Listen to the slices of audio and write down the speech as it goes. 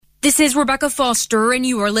This is Rebecca Foster, and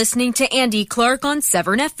you are listening to Andy Clark on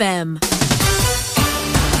Severn FM.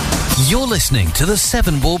 You're listening to the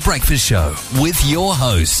Seven Ball Breakfast Show with your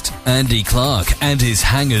host, Andy Clark, and his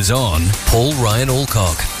hangers-on, Paul Ryan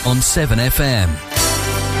Alcock, on 7FM.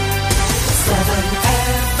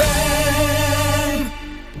 7FM.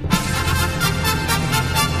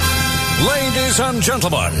 Ladies and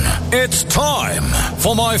gentlemen, it's time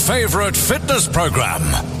for my favourite fitness programme,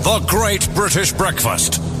 The Great British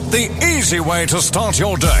Breakfast. The easy way to start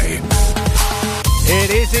your day. It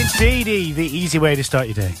is indeed the easy way to start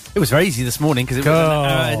your day. It was very easy this morning because it was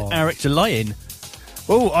an hour extra lie-in.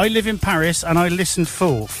 Oh, I live in Paris and I listen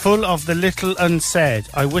full of the little unsaid.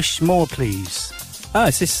 I wish more, please. Ah,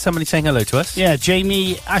 is this somebody saying hello to us? Yeah,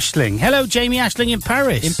 Jamie Ashling. Hello, Jamie Ashling in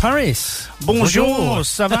Paris. In Paris. Bonjour,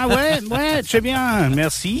 ça va? Ouais, très bien,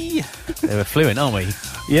 merci. They were fluent, aren't we?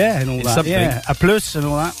 Yeah, and all that. Something. Yeah, a plus and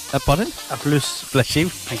all that. Pardon? A plus. Bless you.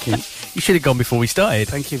 Thank you. You should have gone before we started.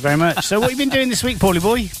 Thank you very much. So what have you been doing this week, Paulie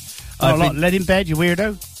boy? Not a lot. Led in bed, you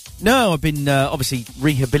weirdo? No, I've been obviously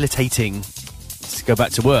rehabilitating to go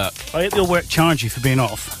back to work. I hope your work charge you for being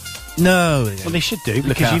off. No. Well, they should do, Look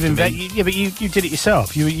because you've after me. yeah, but you did it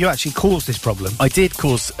yourself. You actually caused this problem. I did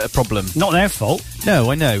cause a problem. Not their fault. No,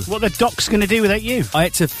 I know. What are the docs going to do without you? I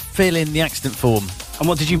had to fill in the accident form. And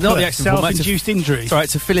what did you Not put? the accident form. Self-induced injury? Sorry, I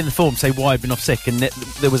had to fill in the form, say why I'd been off sick, and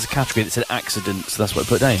there was a category that said accident, so that's what I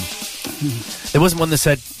put down. There wasn't one that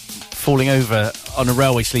said falling over on a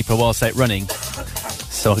railway sleeper whilst out running,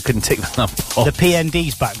 so I couldn't tick that off. The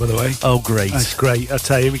PND's back, by the way. Oh, great. That's great. I'll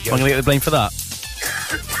tell you, here we go. I'm going to get the blame for that.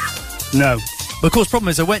 No. But of course, problem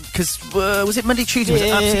is I went, because, was it Monday, Tuesday? Was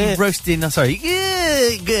it absolutely roasting,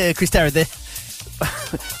 Chris Darragh there.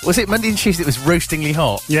 Was it Monday and Tuesday it was roastingly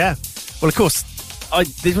hot? Yeah. Well, of course,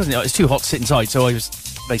 it was too hot to sit inside, so I was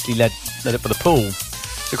basically led up for the pool.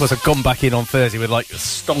 So of course, I've gone back in on Thursday with, like, a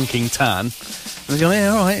stonking tan. And I was going, yeah,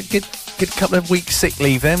 all right, good couple of weeks sick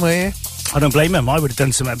leave then, were you? I don't blame him. I would have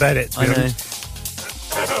done something about it. I know.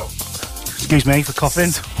 Excuse me for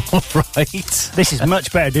coughing. All right. This is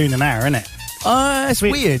much better doing an hour, isn't it? It's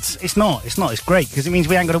weird. It's not. It's great, because it means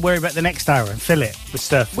we ain't got to worry about the next hour and fill it with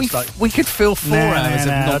stuff. We could fill 4 hours of nonsense.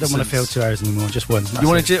 I don't want to fill 2 hours anymore, just one. You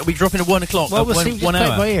want to we drop in at 1 o'clock? Well, we'll see. One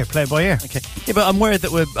hour. Play it by ear. Okay. Yeah, but I'm worried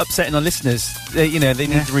that we're upsetting our listeners. They need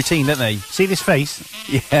the routine, don't they? See this face?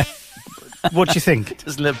 Yeah. What do you think?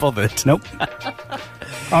 Doesn't look bothered. Nope.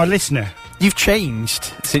 Our listener. You've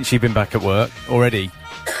changed since you've been back at work already.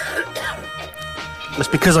 That's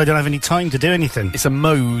because I don't have any time to do anything. It's a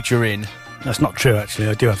mode you're in. That's not true, actually.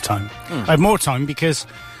 I do have time. I have more time because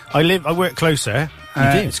I work closer. You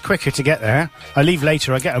do? It's quicker to get there. I leave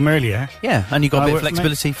later. I get home earlier. Yeah, and you've got a bit of work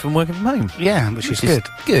flexibility from working from home. Yeah, which is good.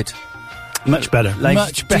 Good. Much better. Allows you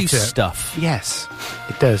Much to better do stuff. Yes,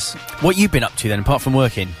 it does. What you been up to then, apart from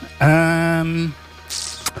working?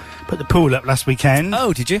 Put the pool up last weekend.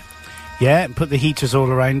 Oh, did you? Yeah, and put the heaters all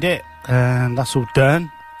around it. That's all done.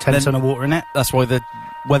 10 ton of water in it. That's why the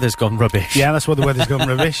weather's gone rubbish. Yeah, that's why the weather's gone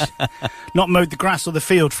rubbish. Not mowed the grass or the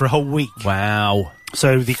field for a whole week. Wow.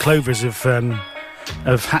 So the clovers have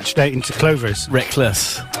hatched out into clovers.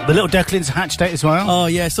 Reckless. The little ducklings hatched out as well. Oh,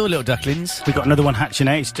 yeah, I saw little ducklings. We got another one hatching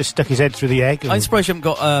out. He's just stuck his head through the egg. I'm surprised you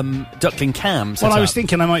haven't got duckling cams. Well, I was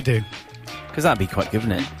thinking I might do. Because that'd be quite good,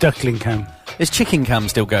 wouldn't it? Duckling cam. Is chicken cam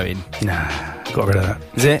still going? Nah, got rid of that.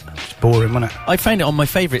 Is it? It's boring, wasn't it? I found it on my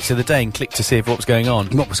favourites the other day and clicked to see what was going on.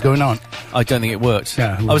 What was going on? I don't think it worked.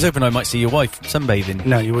 No, I was hoping I might see your wife sunbathing.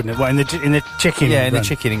 No, you wouldn't have. What, in the chicken? Yeah, in the run?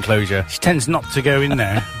 chicken enclosure. She tends not to go in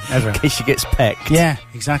there, ever. In case she gets pecked. Yeah,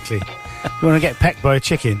 exactly. You want to get pecked by a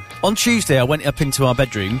chicken? On Tuesday, I went up into our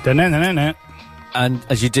bedroom. No. And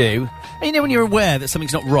as you do, and you know when you're aware that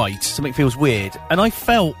something's not right, something feels weird, and I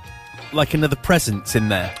felt like another presence in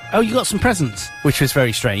there. Oh, you got some presents? Which was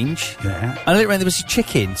very strange. Yeah. And I looked around, there was a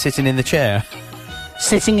chicken sitting in the chair.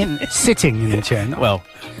 Sitting in the chair? Well,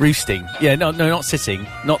 roosting. Yeah, no, not sitting.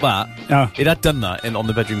 Not that. Oh. It had done that on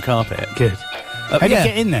the bedroom carpet. Good. How did you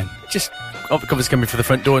get in then? Just, was coming through the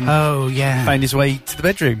front door and found his way to the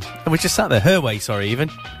bedroom. And we just sat there. Her way, sorry, even.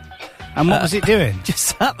 And what was it doing?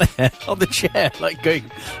 Just sat there on the chair, like going,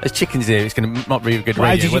 there's chickens here, it's going to not be a good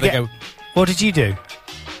Well, radio. What did you do?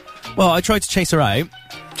 Well, I tried to chase her out.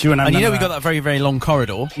 We got that very, very long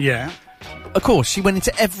corridor. Yeah. Of course, she went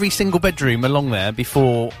into every single bedroom along there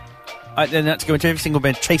before I then had to go into every single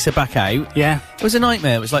bed, chase her back out. Yeah. It was a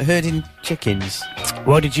nightmare. It was like herding chickens.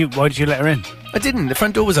 Why did you let her in? I didn't. The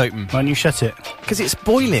front door was open. Why didn't you shut it? Because it's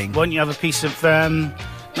boiling. Why don't you have a piece of,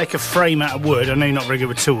 make a frame out of wood? I know you're not very good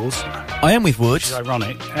with tools. I am with wood. Which is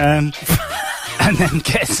ironic. and then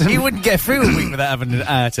get some... You wouldn't get through a week without having an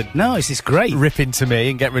hour to No, it's great. rip into me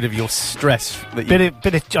and get rid of your stress. That you...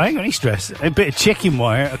 Bit of, I ain't got any stress. A bit of chicken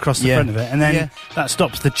wire across the front of it, and then that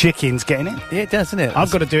stops the chickens getting in. Yeah, it does, doesn't it?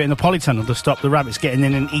 I've got to do it in the polytunnel to stop the rabbits getting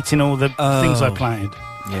in and eating all the things I planted.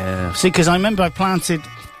 Yeah. See, because I remember I planted...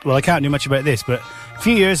 Well, I can't do much about this, but a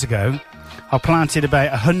few years ago, I planted about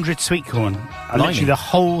 100 sweet corn. And literally the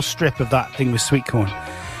whole strip of that thing was sweet corn.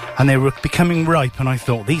 And they were becoming ripe, and I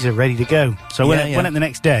thought, these are ready to go. So I went out the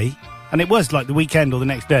next day, and it was like the weekend or the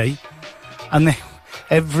next day, and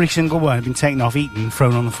every single one had been taken off, eaten,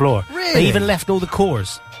 thrown on the floor. Really? They even left all the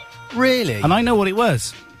cores. Really? And I know what it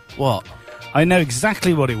was. What? I know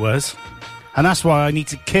exactly what it was, and that's why I need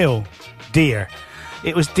to kill deer.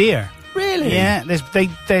 It was deer. Really? Yeah,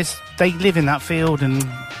 they live in that field and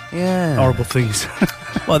horrible things.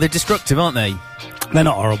 Well, they're destructive, aren't they? They're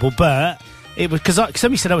not horrible, but it was because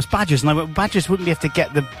somebody said I was badgers, and I went, badgers wouldn't be able to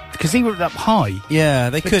get the because they were up high. Yeah,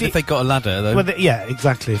 they could if they got a ladder, though. Well, yeah,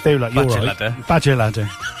 exactly. If they were like Badger you're right, ladder. Badger ladder.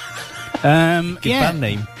 Good band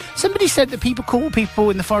name. Somebody said that people call people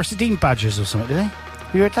in the Forest of Dean badgers or something. Did they?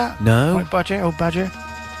 Have you heard that? No. White badger, old badger.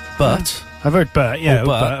 But I've heard Bert. Yeah,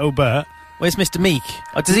 old Bert. Where's Mr. Meek?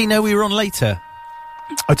 Does he know we were on later?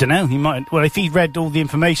 I don't know. He might. Well, if he read all the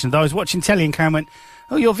information, I was watching telly and Karen went,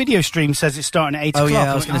 "Oh, your video stream says it's starting at 8 o'clock."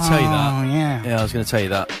 Yeah, I was going to tell you that. Oh, yeah. Yeah, I was going to tell you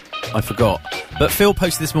that. I forgot. But Phil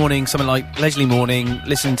posted this morning something like leisurely morning,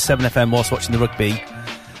 listening to 7FM whilst watching the rugby,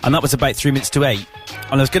 and that was about 3 minutes to 8.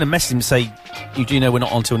 And I was going to message him and say, "You do know we're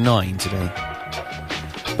not on till 9 today."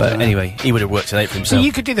 But anyway, he would have worked it out for himself. So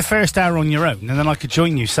you could do the first hour on your own, and then I could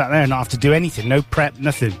join you, sat there, and not have to do anything, no prep,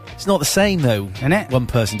 nothing. It's not the same, though. Isn't it? One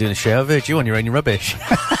person doing a show. I've heard you on your own, you're rubbish.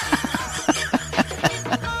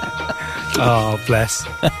 Oh, bless.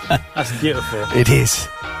 That's beautiful. It is.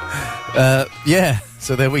 Yeah,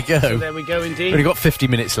 so there we go. So there we go, indeed. We've only got 50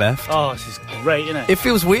 minutes left. Oh, this is great, isn't it? It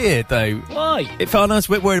feels weird, though. Why? I was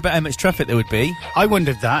a bit worried about how much traffic there would be. I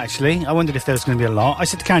wondered that, actually. I wondered if there was going to be a lot. I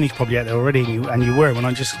said to Karen, he's probably out there already, and you were, when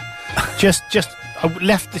I just I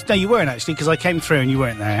left this. No, you weren't, actually, because I came through and you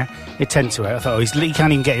weren't there. It's 10 to 8. I thought, he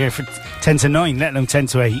can't even get here for 10 to 9, let alone 10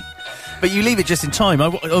 to 8. But you leave it just in time.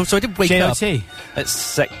 So I did wake up at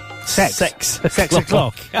Sex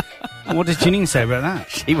o'clock. What did Janine say about that?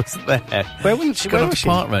 She wasn't there. Where wasn't she? Got on to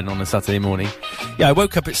park run on a Saturday morning. Yeah, I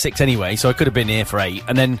woke up at 6 anyway, so I could have been here for 8.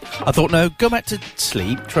 And then I thought, no, go back to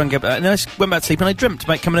sleep, try and get back. And then I went back to sleep, and I dreamt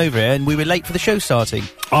about coming over here, and we were late for the show starting.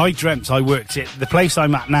 I dreamt I worked at the place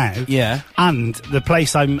I'm at now. Yeah. And the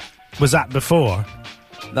place I was at before.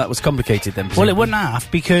 That was complicated then. Well, it wasn't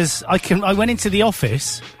half, because I went into the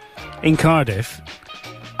office in Cardiff,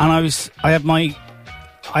 and I had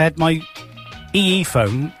my EE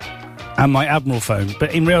phone and my Admiral phone,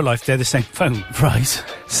 but in real life they're the same phone. Right.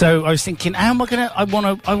 So I was thinking, how am I gonna?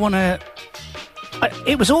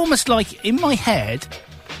 It was almost like in my head,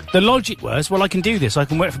 the logic was, well, I can do this. I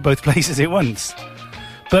can work for both places at once.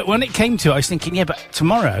 But when it came to it, I was thinking, yeah, but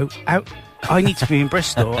tomorrow I need to be in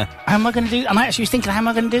Bristol. How am I going to do? And I actually was thinking, how am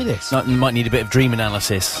I going to do this? You might need a bit of dream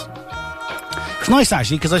analysis. It's nice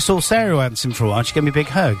actually, because I saw Sarah Hanson for a while. And she gave me a big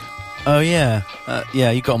hug. Oh, yeah. Yeah,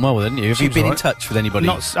 you got on well with her, didn't you? Have you been in touch with anybody?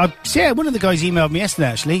 Yeah, one of the guys emailed me yesterday,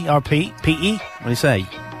 actually. Pete. What do you say?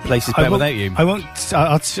 Place is better without you. I won't...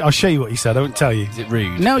 I'll show you what he said. I won't tell you. Is it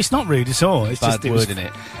rude? No, it's not rude at all. It's bad word, isn't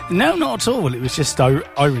it? No, not at all. It was just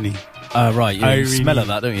irony. Right. You smell of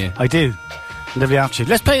that, don't you? I do. Lovely attitude.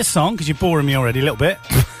 Let's play a song, because you're boring me already a little bit.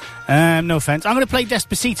 No offence. I'm going to play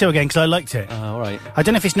Despacito again, because I liked it. All right. I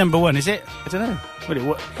don't know if it's number one, is it? I don't know.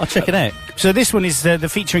 I'll check it out. So this one is the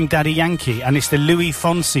featuring Daddy Yankee, and it's the Louis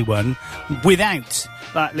Fonsi one without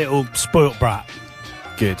that little spoilt brat.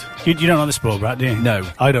 Good. You don't like the spoilt brat, do you? No.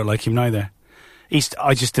 I don't like him neither.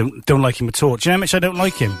 I just don't like him at all. Do you know how much I don't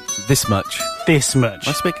like him? This much. This much.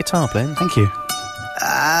 Nice bit guitar playing. Thank you.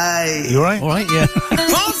 You alright? Alright, yeah.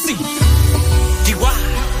 Fonsi!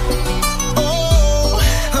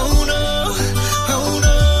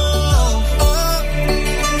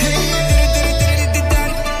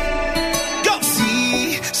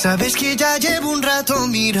 Sabes que ya llevo un rato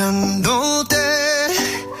mirándote.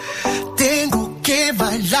 Tengo que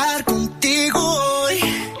bailar contigo hoy.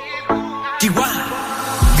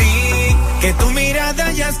 Chihuahua. Vi que tu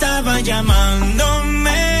mirada ya estaba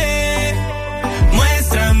llamándome.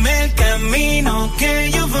 Muéstrame el camino que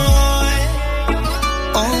yo voy.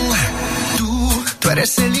 Oh, tú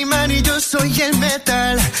eres el imán y yo soy el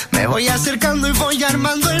metal. Me voy acercando y voy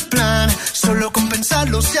armando el plan. Solo con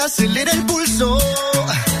pensarlo se acelera el pulso.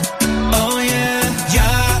 Oh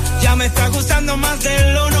yeah, ya me está gustando más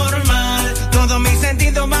de lo normal. Todos mis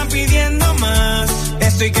sentidos van pidiendo más.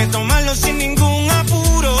 Esto hay que tomarlo sin ningún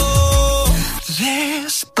apuro.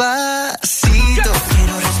 Despacito,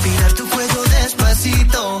 quiero respirar tu cuello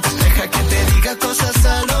despacito. Deja que te diga cosas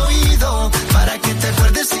al oído, para que te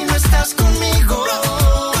acuerdes si no estás conmigo.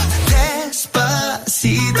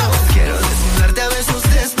 Despacito, quiero desnudarte a besos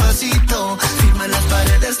despacito. Firma las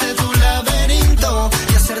paredes de tu laberinto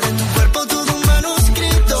y hacer de tu cuerpo todo un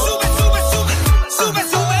manuscrito. Sube, sube, sube, sube,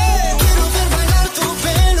 sube. Quiero ver bailar tu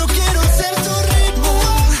pelo, quiero ser tu ritmo.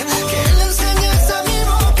 Que le enseñes a mi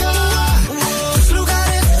boca tus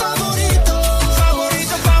lugares favoritos.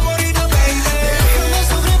 Favorito, favorito, baby. Déjame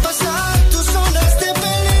sobrepasar tus zonas de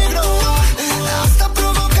peligro hasta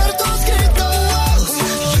provocar tus gritos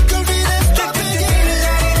y que olvides tu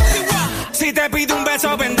apellido. Si te pido un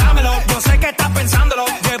beso, vendámelo. Yo sé que estás pensándolo.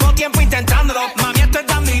 Llevo tiempo intentándolo. Mami, estoy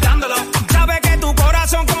dando y dándolo. Sabes que tu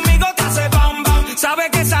corazón conmigo te hace bam bam. Sabes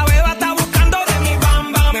que esa beba está buscando de mi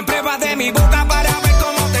bam bam. Me pruebas de mi boca para ver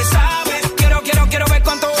cómo te sabe. Quiero ver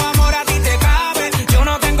cuánto amor a ti te cabe. Yo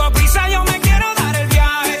no tengo prisa, yo me quiero dar el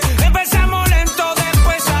viaje. Empezamos lento,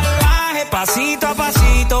 después salvaje. Pasito a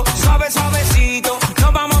pasito, suave, suavecito.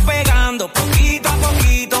 Nos vamos pegando poquito a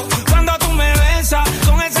poquito. Cuando tú me besas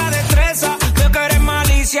con esa destreza, veo que eres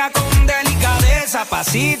malicia con delicadeza.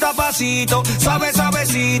 Pasito a pasito, suave,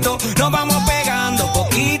 suavecito. Nos vamos pegando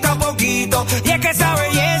poquito a poquito. Y es que esa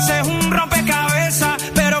belleza es un rompecabezas,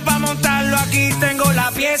 pero para montarlo aquí tengo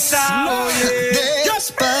la pieza. Oye.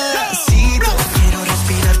 Despacito, quiero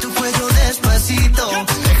respirar tu cuello despacito.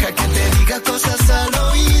 Deja que te diga cosas al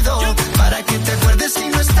oído, para que te acuerdes si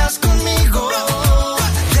no estás conmigo.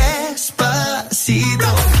 Despacito,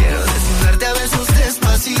 quiero desnudarte a besos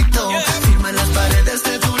despacito. Firma las paredes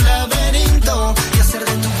de tu laberinto y hacer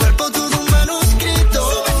de tu cuerpo todo un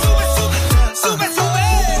manuscrito. Sube, sube.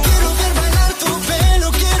 Quiero ver bailar tu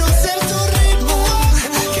pelo, quiero ser tu ritmo.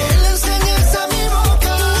 Que le enseñes a mi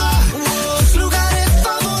boca tus lugares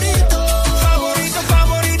favoritos. Favorito,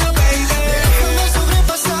 favorito, baby. Déjame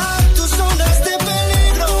sobrepasar tus zonas de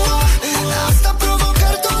peligro hasta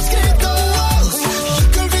provocar tus gritos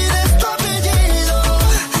y que olvides tu apellido.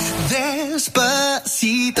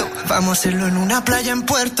 Despacito, vamos a hacerlo en una playa en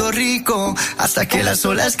Puerto Rico hasta que las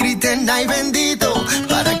olas griten ay bendito,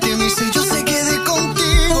 para que mi sello se quede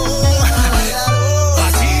contigo.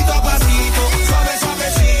 Pasito a pasito, suave,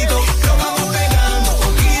 suavecito. Nos vamos pegando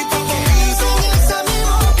poquito a poquito. Enseñas a mi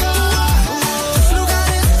boca tus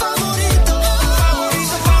lugares favoritos.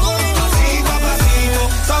 Favorito, favorito. Pasito a pasito,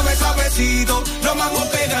 suave, suavecito. Nos vamos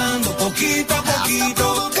pegando poquito a Hasta poquito.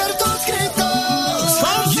 provocar tus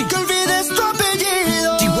gritos y que olvides tu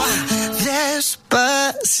apellido.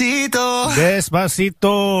 Despacito.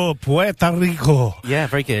 Despacito, Puerto Rico. Yeah,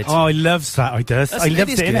 very good. Oh, I love that. I does. I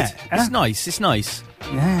loved is it, good. innit? It's nice. It's nice.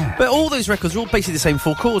 Yeah. But all those records are all basically the same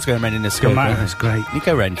four chords going around in a circle. It's great. You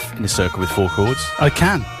go around in a circle with four chords. I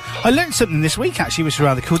can. I learned something this week, actually, which was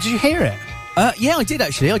rather cool. Did you hear it? Yeah, I did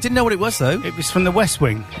actually. I didn't know what it was though. It was from the West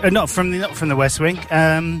Wing. Not from the West Wing.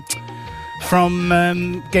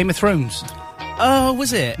 From Game of Thrones. Oh,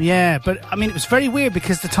 was it? Yeah, but I mean, it was very weird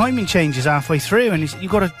because the timing changes halfway through, and you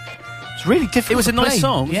got to. It's really difficult. It was to a nice play.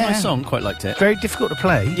 song. It was Yeah, a nice song. Quite liked it. Very difficult to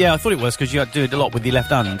play. Yeah, I thought it was because you had to do it a lot with your left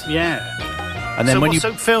hand. Yeah. And then so when what's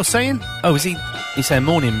Phil saying? oh, was he? He's saying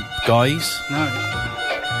morning, guys. No.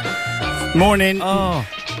 Morning. Oh,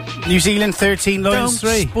 New Zealand 13, Lions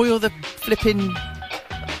don't 3. spoil the flipping.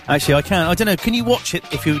 Actually, I can't. I don't know. Can you watch it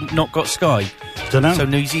if you've not got Sky? Don't know. So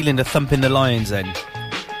New Zealand are thumping the Lions then.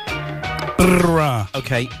 Brrrah.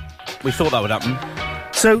 Okay, we thought that would happen.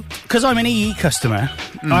 So, because I'm an EE customer,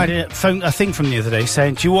 I had a thing from the other day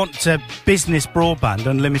saying, do you want business broadband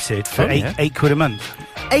unlimited for £8 £8 a month?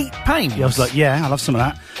 £8? Yeah, I was like, yeah, I'll have some of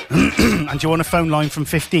that. And do you want a phone line from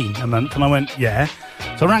 15 a month? And I went, yeah.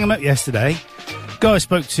 So I rang him up yesterday. Guy I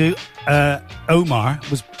spoke to, Omar,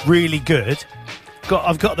 was really good.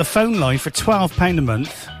 I've got the phone line for £12 a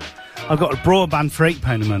month. I've got a broadband for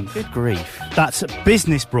 £8 a month. Good grief. That's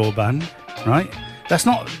business broadband, right? That's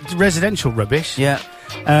not residential rubbish. Yeah.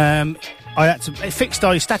 I had to fixed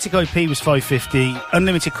static IP was £5.50,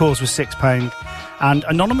 unlimited calls was £6, and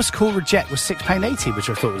anonymous call reject was £6.80, which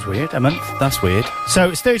I thought was weird a month. That's weird. So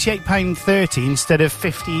it's £38.30 instead of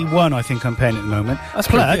 £51. I think I'm paying at the moment. That's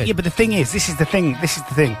pretty good. Yeah, but the thing is, this is the thing.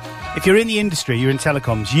 If you're in the industry, you're in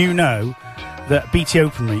telecoms, you know that BT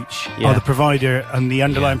Openreach are the provider and the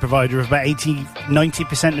underlying provider of about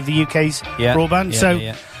 80-90% of the UK's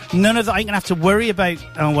broadband. None of that. I ain't going to have to worry about,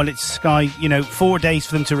 it's Sky, 4 days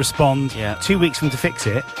for them to respond, 2 weeks for them to fix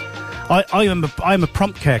it. I'm a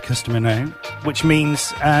prompt care customer now, which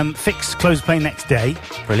means fix, close play next day.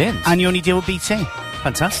 Brilliant. And you only deal with BT.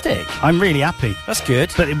 Fantastic. I'm really happy. That's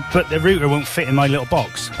good. But the router won't fit in my little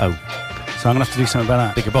box. Oh. So I'm going to have to do something about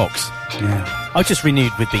that. Bigger box. Yeah. I've just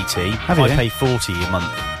renewed with BT. Have you? I pay 40 a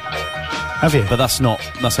month. Have you? But that's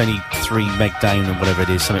only 3 meg down or whatever it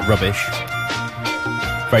is, something rubbish.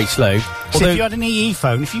 Very slow. So if you had an EE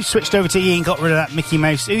phone, if you switched over to EE and got rid of that Mickey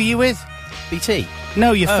Mouse, who are you with? BT.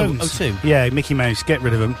 No, your phones. O2. Yeah, Mickey Mouse, get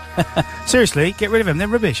rid of them. Seriously, get rid of them. They're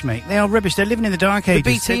rubbish, mate. They are rubbish. They're living in the dark The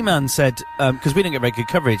ages. BT man said, because we don't get very good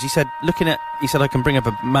coverage, he said, I can bring up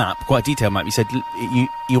a map, quite a detailed map. He said,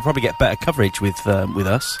 you'll probably get better coverage with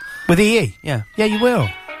us. With EE? Yeah. Yeah, you will.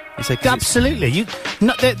 He said, Absolutely.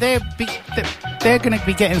 They're going to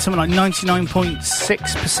be getting something like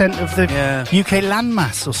 99.6% of the UK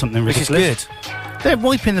landmass or something which is ridiculous. good. They're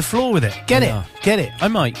wiping the floor with it. Get it. Get it. I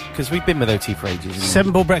might, because we've been with OT for ages.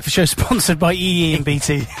 Seven Ball Breakfast Show sponsored by EE and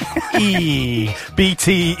BT.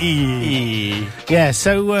 BTE. Yeah,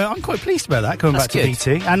 so I'm quite pleased about that, going back to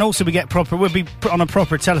BT. And also we'll be on a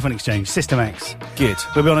proper telephone exchange, System X. Good.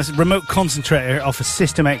 We'll be on a remote concentrator off a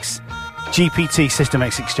System X GPT System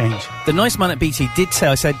X exchange. The nice man at BT did say,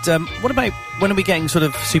 I said, what about, when are we getting sort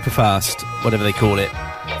of super fast, whatever they call it?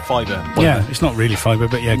 Fibre. Yeah, it's not really fibre,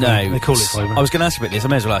 but yeah, no, they call it fibre. I was going to ask you about this. I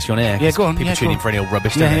may as well ask you on air. Yeah, go on. People tune in for any old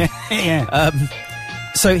rubbish, don't they? Yeah.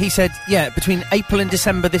 So he said, between April and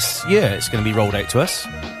December this year, it's going to be rolled out to us.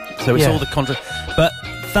 So it's all the contract. But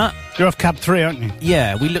that... You're off cab 3, aren't you?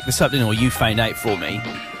 Yeah, we looked this up, didn't we? You found out for me.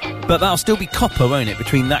 But that'll still be copper, won't it,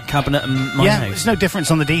 between that cabinet and my house? Yeah, there's no difference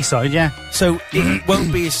on the D side, yeah. So it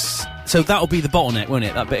won't be as... So that'll be the bottleneck, won't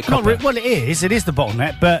it, that bit of copper? Well, it is the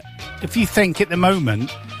bottleneck, but if you think at the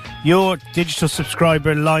moment... Your digital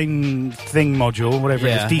subscriber line thing module, whatever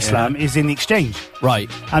it is, DSLAM, is in the exchange. Right.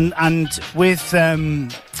 And with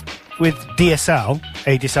DSL,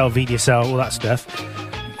 ADSL, VDSL, all that stuff,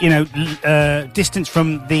 distance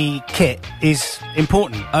from the kit is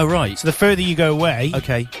important. Oh, right. So the further you go away,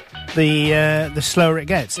 the slower it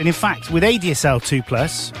gets. And in fact, with ADSL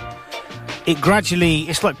 2+,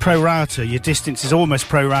 it's like pro rata. Your distance is almost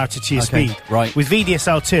pro rata to your speed. Right. With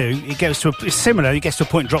VDSL 2, it's similar. It gets to a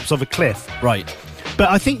point, drops off a cliff. Right. But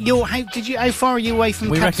I think how far are you away from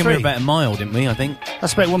we cab reckon 3? we're about a mile, didn't we, I think?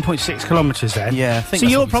 That's about 1.6 kilometres then. Yeah, I think so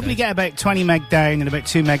that's you'll what we probably get about 20 meg down and about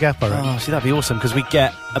 2 meg up, I reckon. Oh, see, that'd be awesome, because we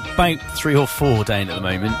get about 3 or 4 down at the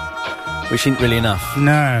moment, which isn't really enough.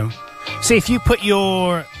 No. See, if you put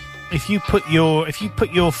your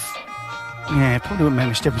yeah, it probably wouldn't make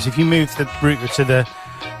much difference. If you move the router to the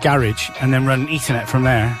garage and then run Ethernet from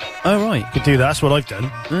there. Oh, right. You could do that. That's what I've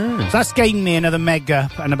done. So that's gained me another meg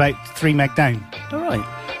up and about 3 meg down. All right.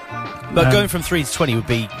 But going from 3 to 20 we'd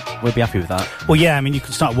be happy with that. Well, yeah, I mean, you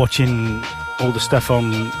can start watching all the stuff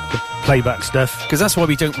on the playback stuff. Because that's why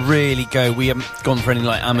we don't really go, we haven't gone for anything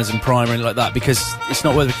like Amazon Prime or anything like that, because it's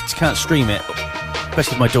not whether we can't stream it,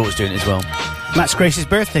 especially if my daughter's doing it as well. Matt's Grace's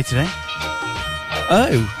birthday today.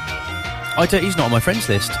 Oh. He's not on my friends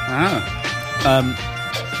list.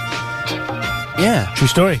 Yeah. True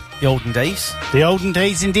story. The olden days. The olden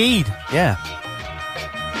days indeed. Yeah.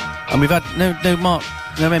 And we've had no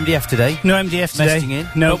MDF today. No MDF today. Messaging in.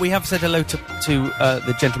 No. But we have said hello to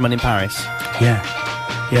the gentleman in Paris. Yeah.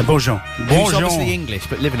 Yeah, bonjour. Who's obviously English,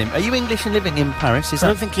 but living in... Are you English and living in Paris? I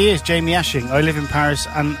don't think he is. Jamie Ashing. I live in Paris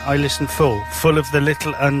and I listen full of the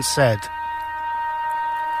little unsaid.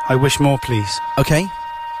 I wish more, please. Okay.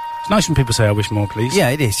 It's nice when people say, I wish more, please. Yeah,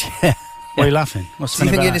 it is, yeah. Why are you laughing? What's funny Do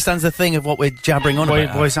you think about he understands the thing of what we're jabbering on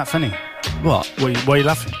about? Why is that funny? What? Why are you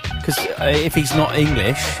laughing? Because if he's not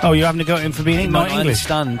English... Oh, you're having to go at him for being not English?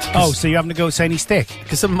 Understand. Oh, so you're having to go saying he's thick?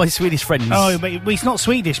 Because some of my Swedish friends... Oh, but he's not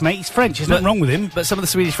Swedish, mate. He's French. There's nothing wrong with him. But some of the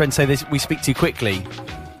Swedish friends say we speak too quickly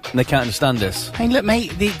and they can't understand us. Hey, look,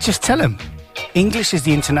 mate, just tell him. English is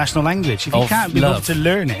the international language. If you can't be able to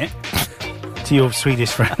learn it to your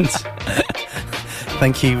Swedish friends...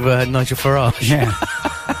 Thank you, Nigel Farage. Yeah.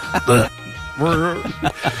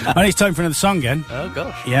 And it's time for another song again. Oh,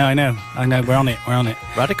 gosh. Yeah, I know. We're on it.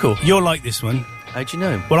 Radical. You'll like this one. How'd you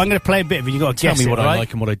know? Well, I'm going to play a bit of it. You've got to guess it, Tell me what right? I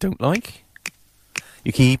like and what I don't like.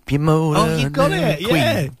 You keep your motor... Oh, you got it. Queen.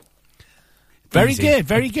 Yeah. Very Easy. good.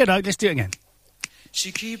 Very good. Let's do it again.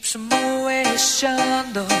 She keeps a Moet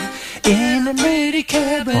Chandon in a lady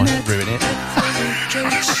cabinet. Oh, don't ruin it.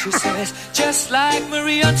 She says, just like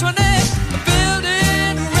Marie Antoinette, a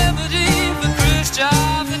building remedy for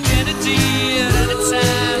Khrushchev and Kennedy. At any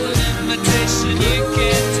time of invitation, you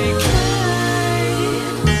can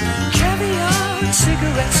decline. Caviar and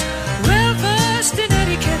cigarettes, well versed in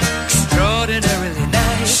etiquette, extraordinarily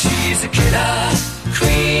nice. She's a killer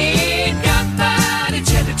queen, gunpowder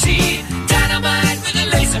gelatine, dynamite with a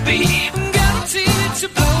laser beam, guaranteed to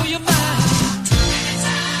blow your mind.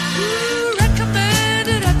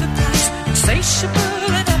 Recommended at the price, insatiable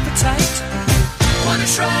and appetite. Wanna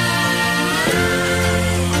try?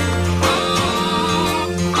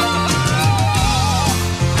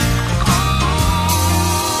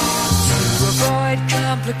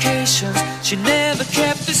 communications, she never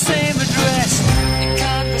kept the same address. In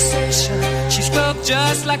conversation, she spoke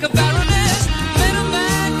just like a baroness.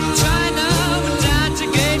 Middleman from China went down to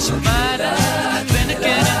gauge she might have been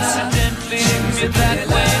again incidentally met that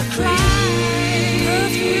way.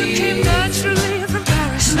 Perfume came naturally from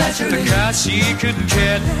Paris, because she couldn't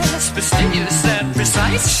care less, but stimulus and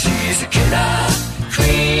precise. She's a killer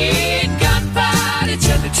queen, gunpowder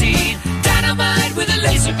gelatine, dynamite with a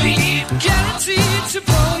laser beam, guaranteed to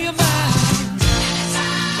blow your mind.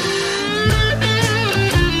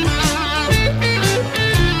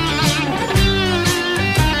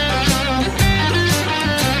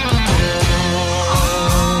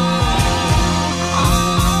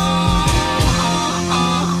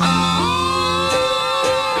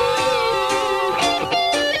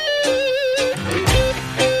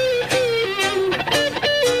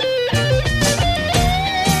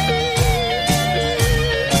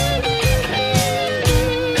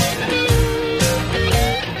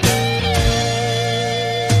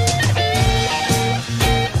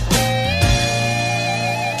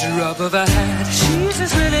 Of her hat, she's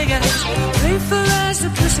as willing as playful as the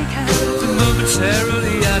pussycat,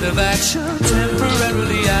 momentarily out of action,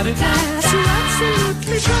 temporarily out of gas. You're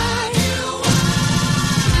absolutely right.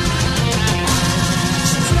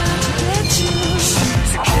 She's out to get you.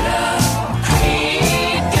 She's a killer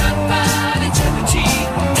queen, gunpowder gelatine,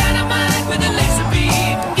 dynamite with a laser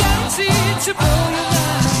beam, guaranteed to blow your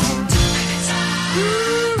mind.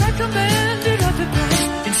 Recommended up at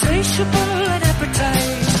night, insatiable and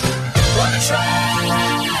appetite. Wanna try?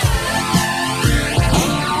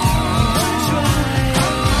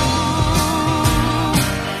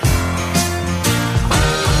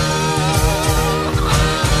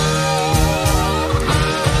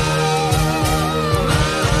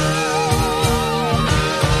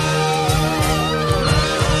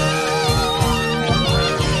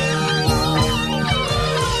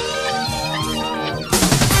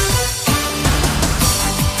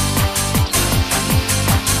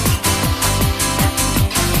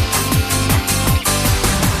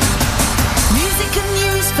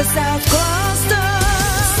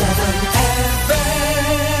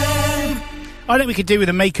 I think we could do with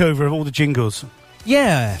a makeover of all the jingles.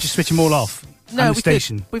 Yeah. Just switch them all off. No, and the we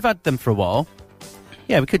station. could. We've had them for a while.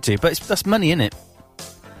 Yeah, we could do, but that's money, innit?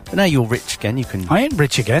 But now you're rich again, you can I ain't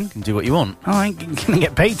rich again. do what you want. Oh, I ain't going to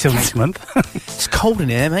get paid till next month. It's cold in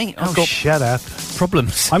here, mate. I've got shut up.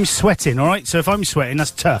 problems. I'm sweating, all right? So if I'm sweating,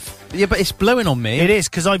 that's tough. Yeah, but it's blowing on me. It is,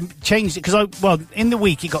 because I changed it, well, in the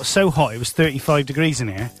week it got so hot, it was 35 degrees in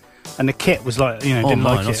here, and the kit was like, didn't mine,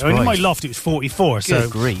 like I'm it. I mean, in my surprised. loft it was 44, Good so...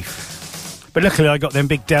 grief. But luckily I got them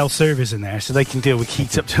big Dell servers in there, so they can deal with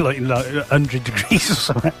heat up to like 100 degrees or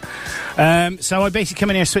something. So I basically come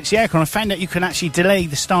in here, switch the aircon. I found out you can actually delay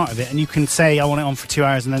the start of it, and you can say I want it on for 2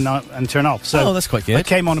 hours and then and turn off. So that's quite good. I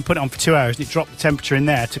came on and put it on for 2 hours, and it dropped the temperature in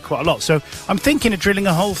there to quite a lot. So I'm thinking of drilling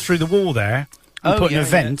a hole through the wall there and putting a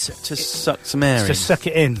vent to suck some air in. to suck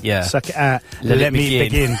it in. Yeah. Suck it out. Let me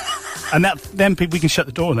begin. And then we can shut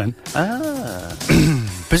the door then.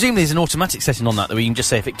 Presumably there's an automatic setting on that we can just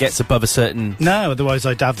say if it gets above a certain... No, otherwise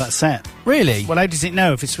I'd have that set. Really? Well, how does it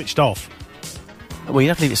know if it's switched off? Well, you'd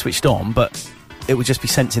have to leave it switched on, but it would just be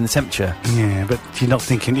sensing the temperature. Yeah, but you're not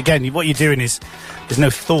thinking. Again, what you're doing is there's no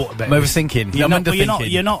thought about it. I'm overthinking. You're I'm not,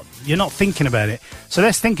 underthinking. you're not thinking about it. So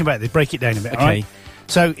let's think about it. Break it down a bit. Okay. All right?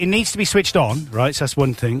 So it needs to be switched on, right? So that's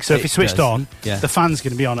one thing. So if It it's switched does, on, yeah. the fan's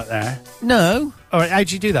going to be on it there. No. All right, how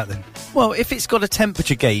do you do that then? Well, if it's got a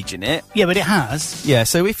temperature gauge in it... Yeah, but it has. Yeah,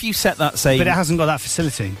 so if you set that, say... But it hasn't got that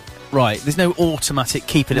facility. Right, there's no automatic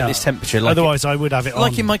keep it at No. this temperature. Like Otherwise, I would have it on.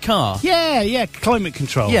 Like in my car. Yeah, climate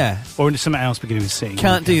control. Yeah. Or into something else beginning with C.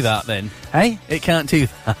 Can't do that then. Hey? It can't do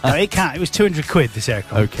that. No, it can't. It was 200 quid, this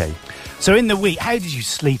aircon. Okay. So in the week, how did you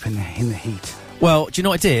sleep in the heat? Well, do you know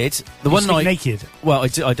what I did? The You one sleep night... naked? Well, I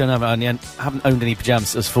don't have... I haven't owned any pyjamas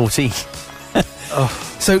since I was 14.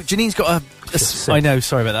 So Janine's got sick. I know,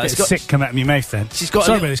 sorry about that. It's sick come out of my mouth then. She's got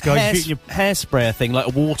Sorry a about this, guys. hair sprayer thing, like a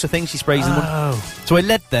water thing she sprays in water. Oh. So I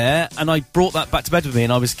led there, and I brought that back to bed with me,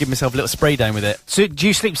 and I was giving myself a little spray down with it. So do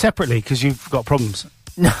you sleep separately because you've got problems?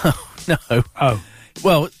 No. Oh.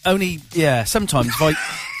 Well, only, yeah, sometimes if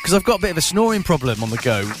because I've got a bit of a snoring problem on the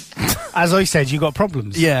go. As I said, you got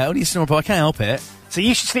problems. Yeah, only a snoring problem. I can't help it. So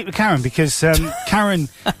you should sleep with Karen because Karen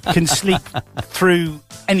can sleep through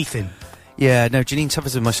anything. Yeah, no, Janine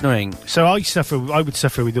suffers with my snoring. So I would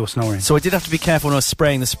suffer with your snoring. So I did have to be careful when I was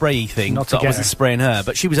spraying the spray thing. Not that I together. wasn't spraying her,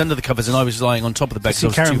 but she was under the covers and I was lying on top of the bed because I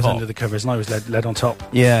was Karen too was hot. under the covers and I was led on top.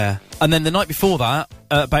 Yeah. And then the night before that,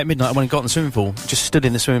 about midnight, I went and got in the swimming pool. Just stood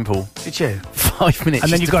in the swimming pool. Did you? 5 minutes.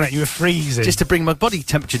 And then you got it, you were freezing. Just to bring my body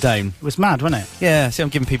temperature down. It was mad, wasn't it? Yeah, see, I'm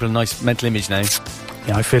giving people a nice mental image now.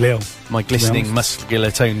 Yeah, I feel ill. My glistening,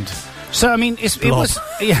 muscular-toned So, I mean, it was...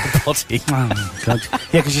 Yeah. body. Oh, God.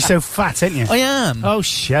 Yeah, because you're so fat, aren't you? I am. Oh,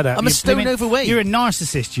 shut up. I'm a stone overweight. You're a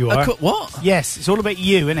narcissist, you are. What? Yes, it's all about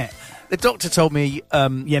you, isn't it? The doctor told me...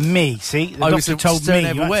 Yeah, me, see? The I was doctor a told stone me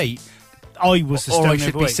overweight. I was the Or stone I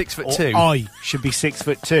should be overweight. 6'2". Or I should be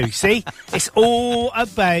 6'2". See? It's all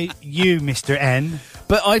about you, Mr. N.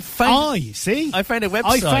 But I found... see? I found a website.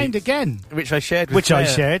 I found again. Which I shared with Which I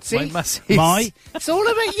Claire, shared, see? my masses. It's all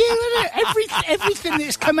about you, isn't it? Everything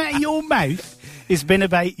that's come out of your mouth has been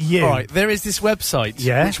about you. All right, there is this website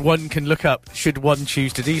Yeah? which one can look up should one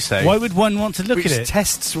choose to do so. Why would one want to look which at it?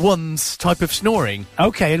 tests one's type of snoring.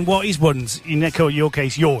 Okay, and what is one's, in your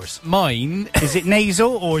case, yours? Mine, Is it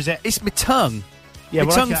nasal or is it... it's my tongue. Yeah, My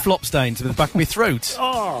well, I tongue can't- flops down to the back of my throat.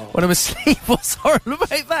 Oh. When I'm asleep, what's horrible about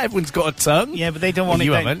that? Everyone's got a tongue. Yeah, but they don't want Well, it...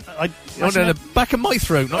 you they- haven't. I, On the back of my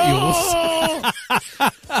throat, not yours.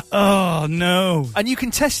 Oh, no. And you can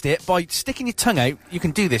test it by sticking your tongue out. You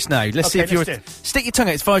can do this now. Let's see Okay, if you're... let's do it. Stick your tongue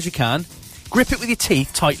out as far as you can. Grip it with your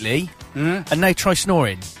teeth tightly. And now try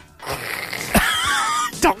snoring.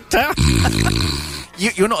 Doctor!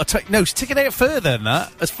 You're not a... No, stick it out further than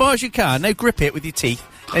that. As far as you can. Now grip it with your teeth.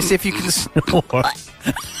 Let's see if you can snore.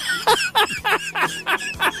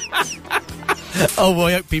 Oh, well,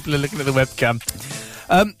 I hope people are looking at the webcam.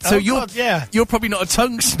 So God, yeah. you're probably not a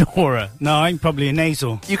tongue snorer. No, I'm probably a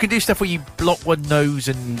nasal. You can do stuff where you block one nose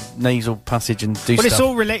and nasal passage and do But stuff. it's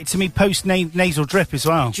all related to me post-nasal drip as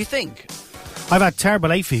well. Do you think? I've had terrible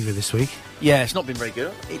hay fever this week. Yeah, it's not been very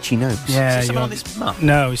good. Itchy nose. Yeah, Is there something you're- on this map?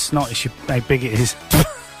 No, it's not. It's how big it is.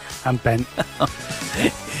 I'm bent.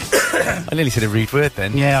 I nearly said a rude word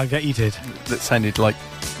then. Yeah, I bet you did. That sounded like...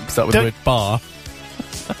 Start with the Don't- word bar.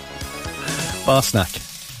 Bar snack.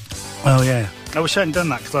 Oh, yeah. I wish I hadn't done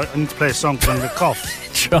that because I need to play a song because I'm going to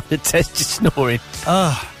cough. Trying to test your snoring.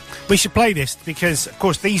 We should play this because, of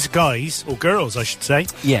course, these guys, or girls, I should say,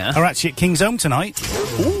 Yeah. are actually at King's Home tonight.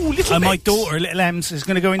 Ooh, little And my mix. daughter, little Ems, is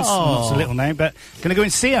going to go in. Not so little now, but going to go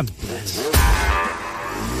and see them.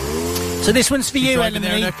 So this one's for you, Driving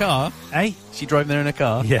there in Emily. her car? Eh? She driving there in her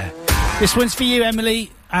car? Yeah. This one's for you,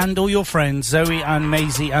 Emily, and all your friends, Zoe and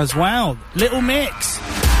Maisie as well. Little Mix.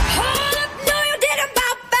 Hold up, no you didn't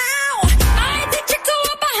bow bow. I ain't the chick to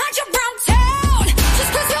up behind your brown town.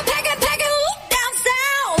 Just 'cause you're packing, look down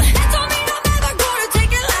south. That don't mean I'm ever gonna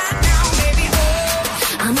take it lying down, baby.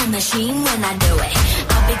 Oh, I'm a machine when I do it.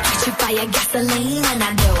 I'll be catching fire, gasoline when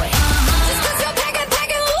I do it. Just 'cause you're packing,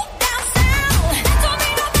 look down south. That don't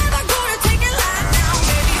mean I'm ever gonna take it lying down,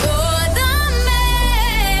 baby. You're the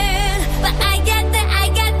man, but I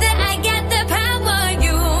got the power.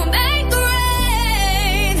 You make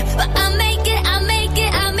rain, but I'll make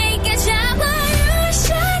it shower. You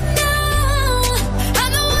should know I'm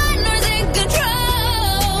the one who's in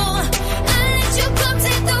control. I let you come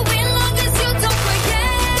take the wind long as you don't forget.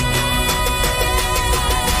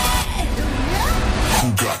 Who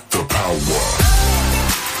got the power?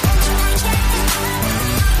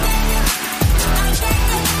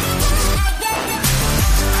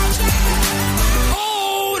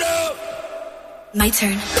 My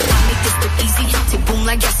turn. I make this look easy. Tick boom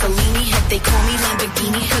like gasoline. Head they call me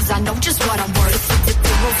Lamborghini. 'Cause I know just what I'm worth. Flip it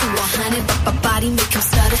 0 to 100. But my body make him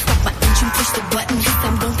stutter. Stop my engine, push the button. Hit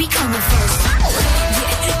them, don't be coming first.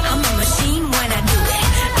 Yeah, I'm a machine when I do it.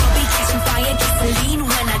 I'll be catching fire, gasoline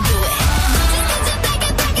when I do it. Just 'cause you're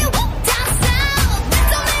packing, whoop, down south. That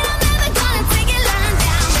don't mean I'm never gonna take it lying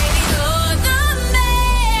down, baby. You're the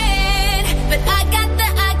man. But I got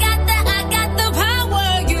the power.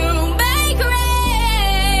 You make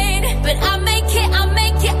rain. But I make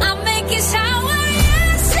it shower. You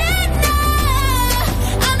should know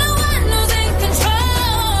I'm the one who's in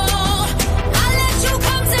control. I let you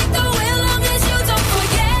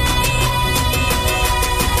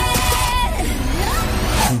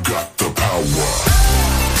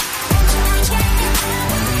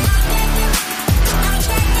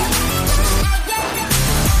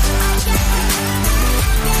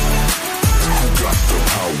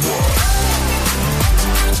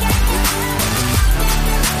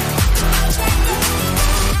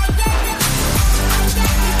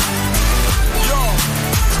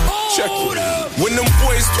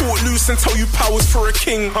always talk loose and tell you power's for a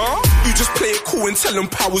king, huh? You just play it cool and tell them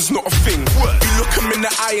power's not a thing. You look them in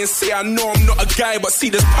the eye and say, I know I'm not a guy, but see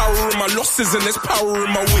there's power in my losses and there's power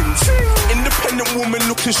in my wins. Independent woman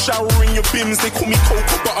looking showering your bims. They call me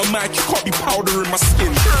Cocoa Butter Mike, you can't be powder in my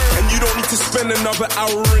skin. And you don't need to spend another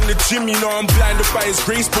hour in the gym. You know I'm blinded by his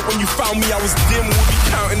grace, but when you found me I was dim. We'll be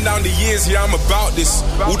counting down the years, yeah I'm about this.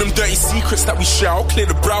 All them dirty secrets that we share, I'll clear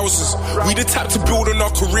the browsers. We the type to build on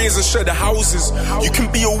our careers and share the houses. You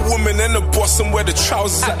can be a woman and a boss and wear the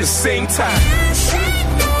trousers at the same time.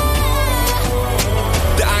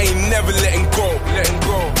 That I ain't never letting go.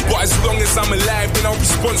 But as long as I'm alive, then I'll be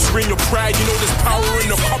sponsoring your pride. You know there's power in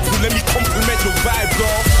the couple, let me compliment your vibe,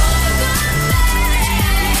 girl.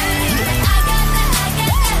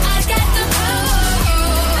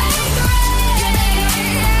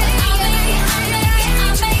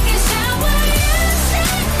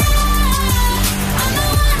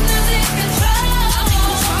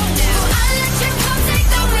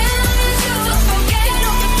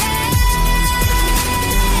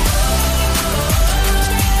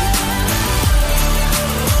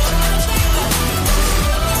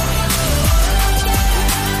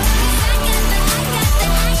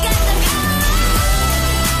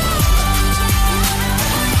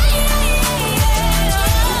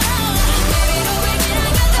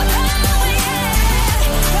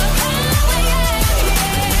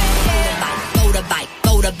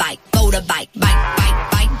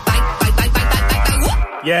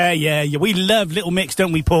 Yeah. We love Little Mix,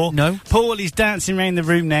 don't we, Paul? No. Paul is dancing around the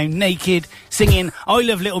room now, naked, singing, I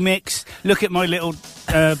love Little Mix. Look at my little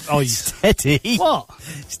eyes. Steady. What?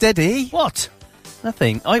 Steady. What?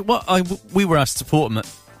 Nothing. We were asked to support him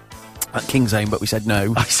at King's Own, but we said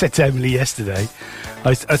no. I said to Emily yesterday,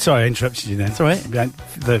 sorry I interrupted you then. That's all right.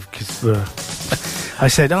 I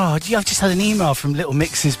said, I've just had an email from Little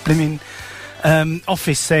Mix's blimming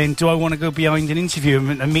office saying, do I want to go behind and interview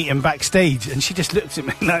him and meet him backstage? And she just looked at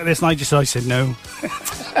me like this, and I said no.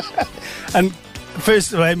 And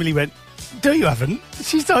first of all, Emily went, no, you haven't.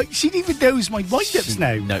 She's like, she even knows my wind-ups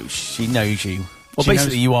now. No, she knows you. Well, She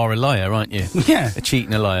basically, knows- you are a liar, aren't you? Yeah. A cheat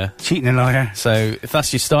and a liar. Cheating and liar. So, if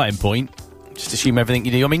that's your starting point, just assume everything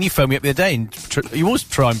you do. I mean, you phoned me up the other day, and you always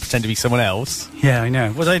try and pretend to be someone else. Yeah, I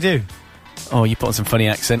know. What did I do? Oh, you put on some funny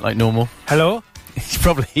accent like normal. Hello? It's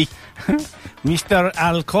probably... Mr.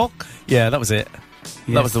 Alcock? Yeah, that was it.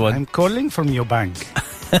 Yes, That was the one. I'm calling from your bank.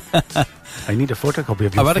 I need a photocopy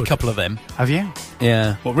of your I've had a photo. couple of them. Have you?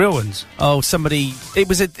 Yeah. What, real ones? Oh, somebody... It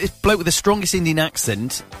was a bloke with the strongest Indian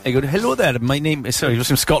accent. They go, hello there, my name... Sorry, he was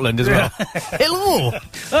from Scotland as well. Hello!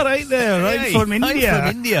 All right there, Hey, I'm from India. I'm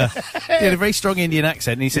from India. He had a very strong Indian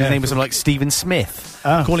accent, and he said his name was something like Stephen Smith.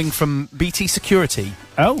 Oh. Calling from BT Security.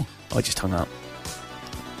 Oh. I just hung up.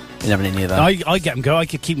 You never did any of that. I get them going. I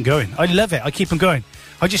could keep them going. I love it. I keep them going.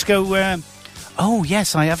 I just go, oh,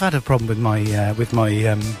 yes, I have had a problem with my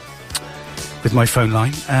phone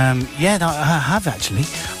line. Yeah, I have actually.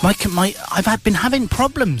 I've been having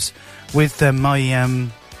problems with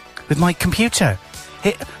my computer.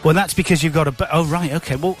 Well, that's because you've got a... Oh, right,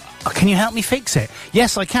 okay. Well, can you help me fix it?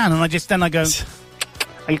 Yes, I can. And then I go,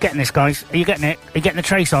 are you getting this, guys? Are you getting it? Are you getting the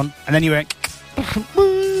trace on? And then you went...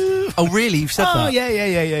 Oh, really? You've said that? Oh,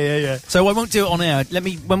 yeah. So I won't do it on air.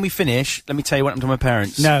 When we finish, let me tell you what happened to my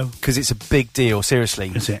parents. No. Because it's a big deal, seriously.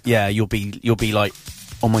 Is it? Yeah, you'll be like,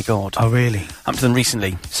 oh my God. Oh, really? Happened to them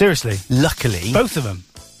recently. Seriously? Luckily. Both of them?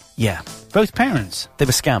 Yeah. Both parents? They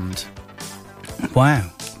were scammed. Wow.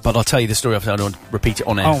 But I'll tell you the story after I don't repeat it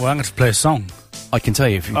on air. Oh, well, I'm going to play a song. I can tell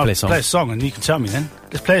you if you play a song. Play a song and you can tell me then.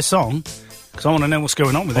 Let's play a song, because I want to know what's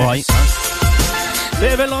going on with All this. right.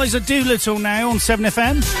 Bit of Eliza Doolittle now on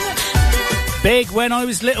 7FM. Big When I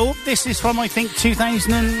Was Little. This is from, I think,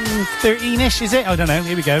 2013-ish, is it? I don't know.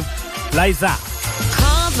 Here we go. Liza.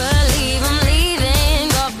 Can't believe I'm leaving.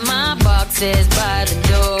 Got my boxes by the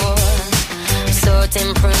door.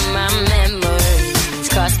 Sorting through my memories.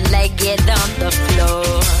 Cross-legged on the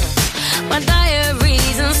floor. My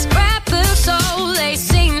diaries and scrapbooks, oh, they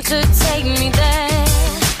seem to take me there.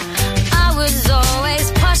 I was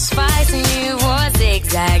always posh spice and you was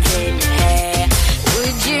zigzagging hair.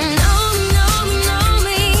 Would you know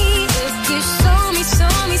me if you saw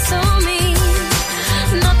me?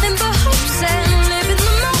 Nothing but hopes and living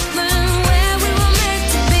the moment where we were meant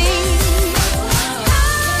to be.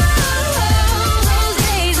 Oh, those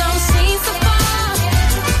days don't seem so far.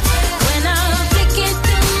 When I'm flicking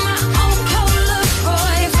through my old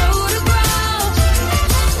Polaroid photos.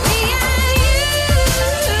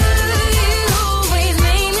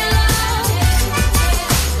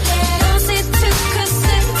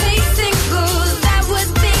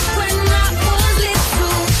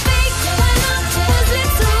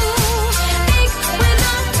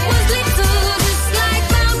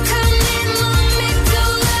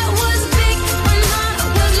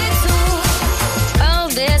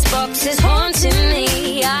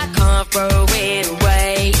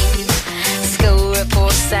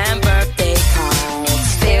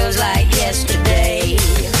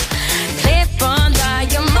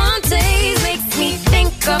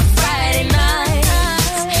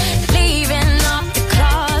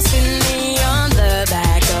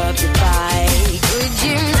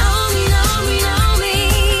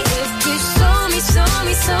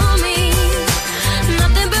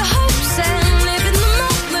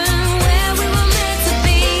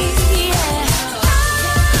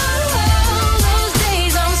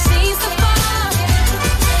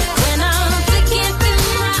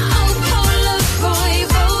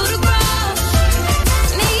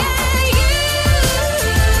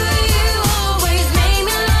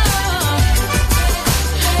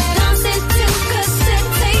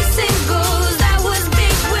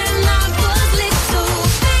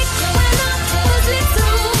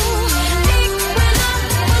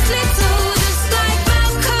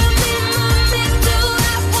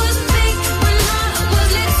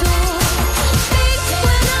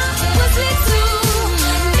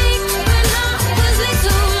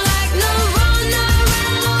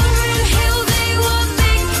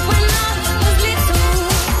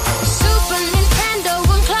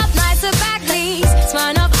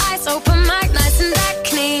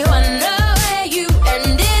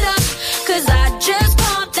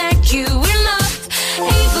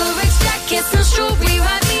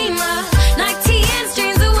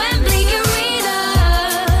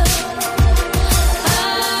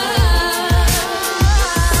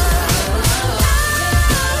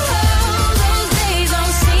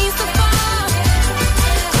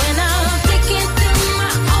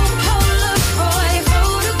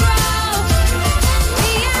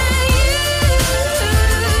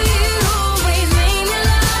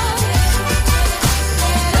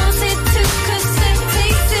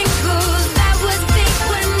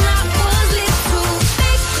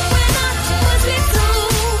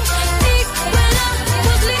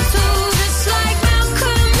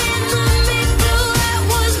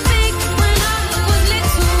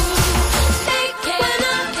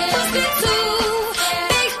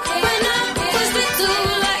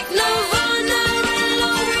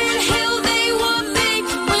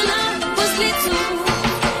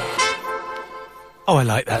 I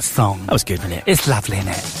like that song. That was good, wasn't it? It's lovely, isn't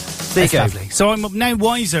it? There you It's go. lovely. So I'm now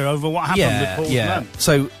wiser over what happened with Paul's mum.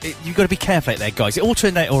 So you've got to be careful out there, guys. It all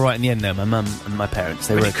turned out all right in the end, though. My mum and my parents,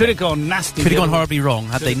 they But were. it could have gone nasty. Could have gone little- horribly wrong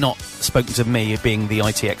had they not spoken to me, being the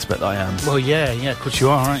IT expert that I am. Well, yeah, because you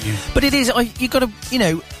are, aren't you? But it is. You got to. You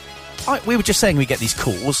know, we were just saying we get these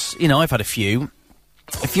calls. You know, I've had a few.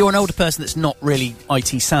 If you're an older person that's not really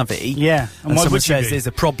IT savvy, Yeah, and and why someone would you says be? there's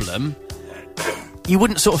a problem, you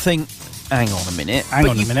wouldn't sort of think, hang on a minute. Hang but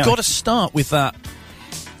on a you've minute. got to start with that.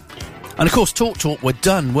 And of course, Talk were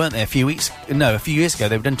done, weren't they? A few years ago.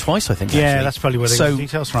 They were done twice, I think. Yeah, actually. that's probably where they got so the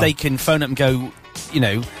details from. they can phone up and go, you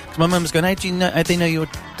know, 'cause my mum was going, how do they know how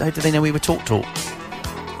do they know we were Talk?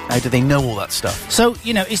 How do they know all that stuff? So,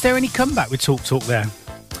 you know, is there any comeback with Talk there?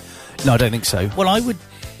 No, I don't think so. Well, I would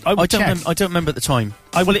check. I don't remember at the time.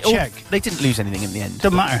 I would check. They didn't lose anything in the end.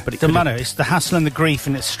 Doesn't matter. But it Doesn't could've- matter. It's the hassle and the grief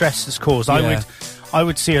and it's stress that's caused. Yeah. I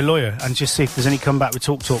would see a lawyer and just see if there's any comeback with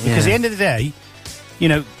Talk. Because at the end of the day, you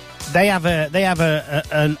know, they have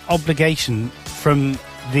an obligation from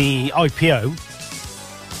the ICO,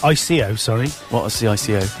 sorry, What was the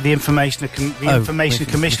ICO? the Information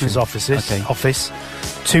Commissioner's office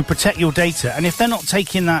to protect your data. And if they're not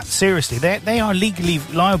taking that seriously, they are legally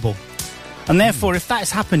liable. And therefore, if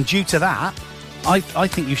that's happened due to that, I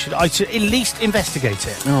think you should at least investigate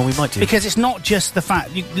it. Oh, we might do. Because it's not just the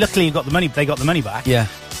fact. Luckily, you got the money. They got the money back. Yeah.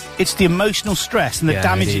 It's the emotional stress and the Yeah,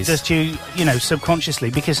 damage it it is. does to you, you know,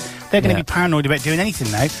 subconsciously. Because they're going to Yeah. be paranoid about doing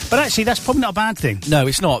anything now. But actually, that's probably not a bad thing. No,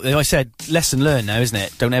 it's not. I said lesson learned now, isn't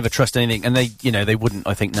it? Don't ever trust anything. And they wouldn't,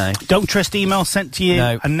 I think, now. Don't trust emails sent to you,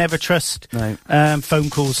 No. and never trust No. phone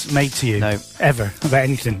calls made to you. No. Ever about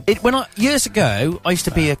anything. Years ago, I used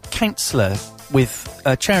to be a counsellor with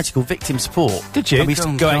a charity called Victim Support. Did you? And we used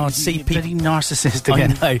to go out and see you people. bloody narcissist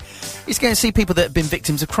again. I know. Used to go and see people that had been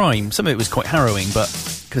victims of crime. Some of it was quite harrowing, but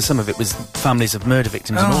because some of it was families of murder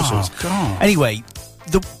victims and all Oh, sorts. God. Anyway,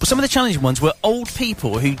 some of the challenging ones were old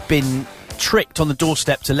people who'd been tricked on the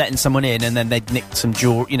doorstep to letting someone in, and then they'd nicked some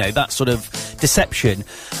jewelry, you know, that sort of deception.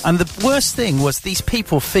 And the worst thing was these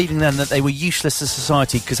people feeling then that they were useless to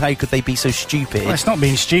society because how could they be so stupid? Well, it's not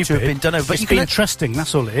being stupid. To have been done over, but it's you can being trusting.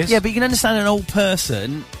 That's all it is. Yeah, but you can understand an old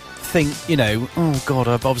person think, you know, oh God,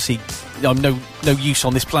 I'm no use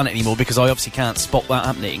on this planet anymore because I obviously can't spot that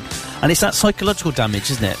happening. And it's that psychological damage,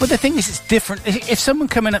 isn't it? But the thing is, it's different. If someone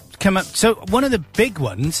come up. So one of the big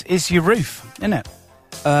ones is your roof, isn't it?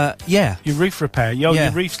 Yeah. Your roof repair. Your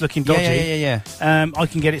roof's looking dodgy. Yeah. I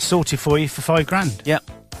can get it sorted for you for $5,000. Yeah,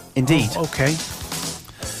 indeed. Oh, okay.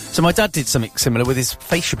 So my dad did something similar with his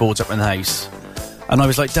fascia boards up in the house. And I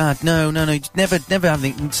was like, Dad, no, never have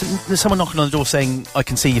anything. Someone knocking on the door saying, I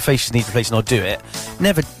can see your fascias need replacing, I'll do it.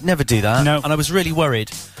 Never do that. No. And I was really worried.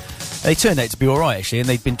 They turned out to be alright, actually, and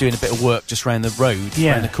they'd been doing a bit of work just round the road,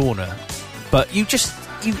 round the corner. But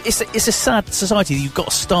it's a sad society that you've got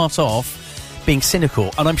to start off being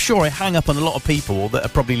cynical. And I'm sure I hang up on a lot of people that are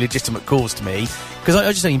probably legitimate calls to me, because I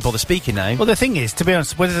just don't even bother speaking now. Well, the thing is, to be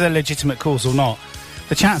honest, whether they're legitimate calls or not,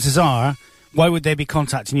 the chances are, why would they be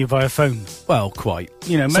contacting you via phone? Well, quite.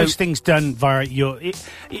 You know, most things done via your...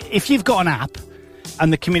 If you've got an app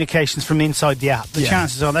and the communication's from inside the app, the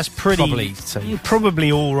chances are that's Probably safe.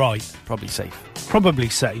 Probably all right. Probably safe. Probably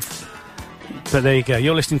safe. But there you go.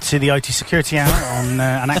 You're listening to the IT Security Hour on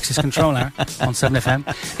an Access Control Hour on 7FM.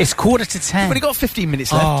 It's 9:45. We've only got 15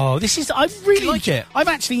 minutes left. Oh, this is... I really like it. I've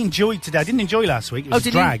actually enjoyed today. I didn't enjoy last week. It was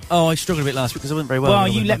a drag. Oh, I struggled a bit last week because I wasn't very well. Well,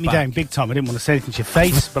 you let me down big time. I didn't want to say anything to your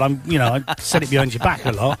face, but I said it behind your back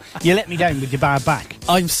a lot. You let me down with your bad back.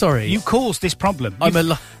 I'm sorry. You caused this problem.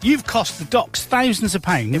 You've cost the docks thousands of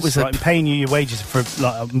pounds. It was paying you your wages for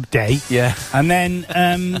like a day. Yeah. And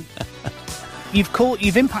then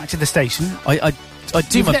you've impacted the station. I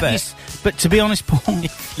do my best. But to be honest, Paul,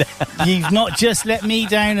 you've not just let me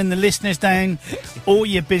down and the listeners down, or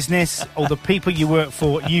your business, or the people you work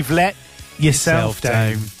for. You've let yourself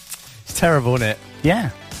down. It's terrible, isn't it?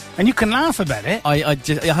 Yeah. And you can laugh about it. I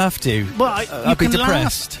have to. Well, I'd be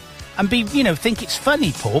depressed. And think it's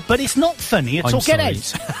funny, Paul, but it's not funny at all. Get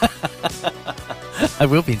out. I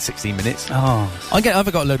will be in 16 minutes. Oh. I've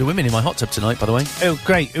got a load of women in my hot tub tonight, by the way. Oh,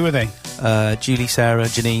 great. Who are they? Julie, Sarah,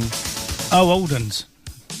 Janine. Oh, Oldens.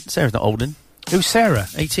 Sarah's not Olden. Who's Sarah?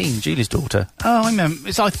 18, Julie's daughter. Oh,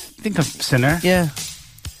 I think I've seen her. Yeah.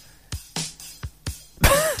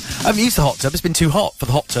 I haven't used the hot tub. It's been too hot for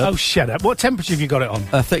the hot tub. Oh, shut up. What temperature have you got it on?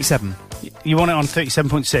 37. You want it on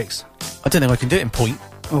 37.6? I don't think I can do it in point.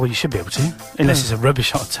 Oh, well, you should be able to. Unless it's a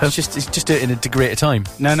rubbish hot tub. Just do it in a degree at a time.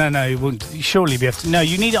 No, you wouldn't. You surely be able to. No,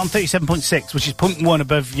 you need it on 37.6, which is 0.1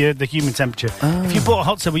 above the human temperature. If you bought a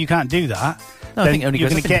hot tub where you can't do that, No, I think it only you're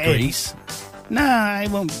goes going up to in get degrees. No, it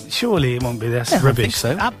won't. Surely it won't be. That's Yeah, I rubbish. think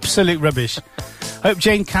so. Absolute rubbish. I hope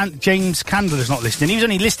James Candler's not listening. He was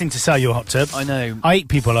only listening to sell your hot tub. I know. I hate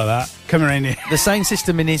people like that. Come around here. The sound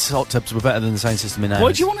system in his hot tubs were better than the sound system in ours.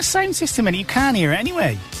 Why do you want a sound system in it? You can't hear it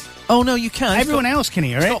anyway. Oh, no, you can. Everyone else can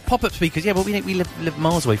hear It's it. got pop-up speakers. Yeah, but we live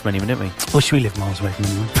miles away from anyone, don't we? Well, should we live miles away from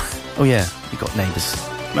anyone? Oh, yeah. We've got neighbours.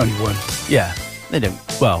 Only one. Yeah. They don't...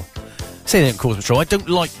 Well, say they don't cause trouble. I don't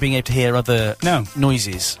like being able to hear other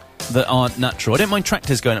noises that aren't natural. I don't mind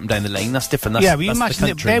tractors going up and down the lane. That's different. That's, yeah, but you that's the imagine that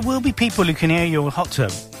country. there will be people who can hear your hot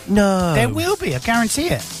tub. No. There will be, I guarantee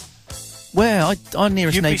it. Where? Our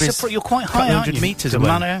nearest You'd be neighbour is surprised. You're quite high, couple aren't hundred you? metres Doesn't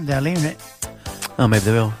away. matter, they'll hear it. Oh, maybe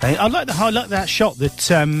they will. I like that shot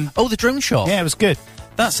that... Oh, the drone shot? Yeah, it was good.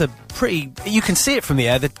 That's a pretty... You can see it from the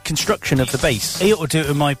air, the construction of the base. He ought to do it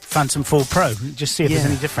with my Phantom 4 Pro. Just see if there's Yeah.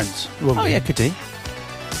 any difference. Oh, yeah, could do.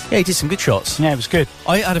 Yeah, he did some good shots. Yeah, it was good.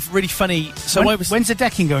 I had a really funny... So When's the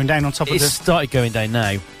decking going down on top of It the... started going down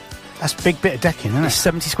now. That's a big bit of decking, isn't It's it?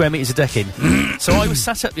 70 square metres of decking. So I was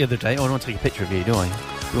sat up the other day... Oh, I don't want to take a picture of you, do I?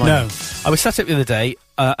 Do I? No. I was sat up the other day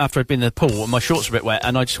after I'd been in the pool and my shorts were a bit wet,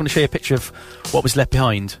 and I just want to show you a picture of what was left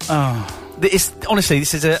behind. Oh. It's honestly,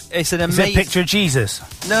 it's an Is amazing... it a picture of Jesus?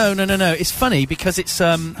 No. It's funny because it's...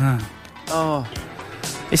 Oh...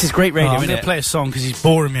 This is great radio, I'm isn't going it? to play a song because he's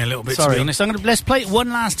boring me a little bit, to Sorry. be honest. Let's play it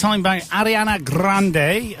one last time by Ariana Grande.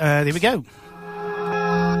 There we go.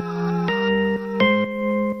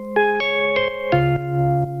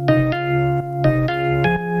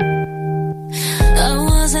 I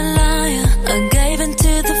was a liar, I gave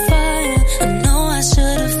into the fire. I know I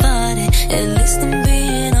should have fought it, at least I'm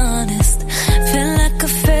being honest. Feel like a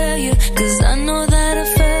failure, cause I know that I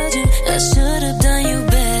failed you. I should have done you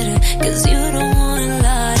better, cause you don't wanna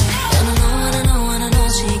lie. And I know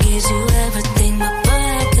she gives you everything, but boy,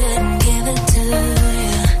 I couldn't give it to you.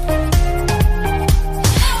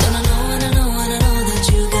 And I know that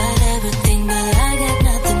you got everything, but I got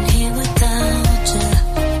nothing here without you.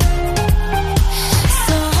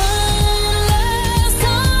 So last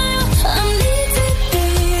time, I need to be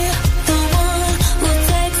the one who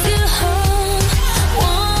takes you home.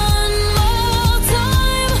 One more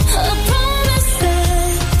time, I promise that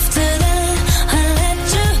after that I let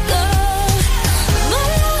you go. But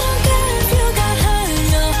I don't care if you got hurt in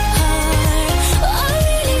your heart. All I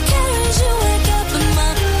really care is you wake up in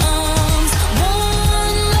my arms.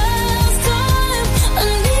 One last time, I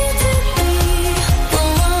need to be the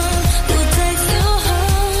one who takes you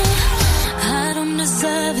home. I don't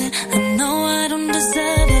deserve it, I know I don't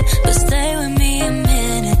deserve it, but stay with me a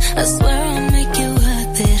minute, I swear I'll make it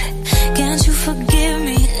worth it. Can't you forgive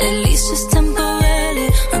me, at least just temporarily?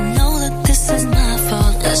 I know that this is my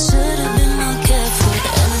fault, I should have been more careful.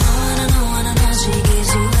 And I know she gives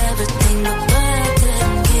you everything, but boy, I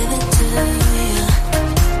couldn't give it to you.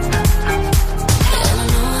 And I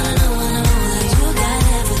know that you got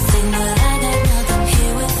everything, but I got nothing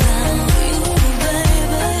here without you,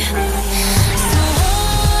 baby. So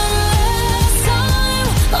last time,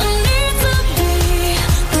 I need to be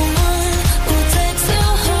the one who takes you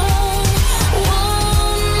home.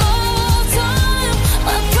 One more time,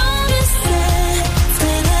 I promise that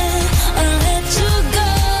after that I'll let you go.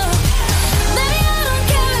 Baby, I don't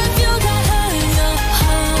care if you got hurt in your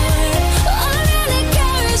heart. All I really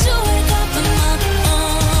care is you wake up in my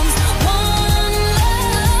arms. One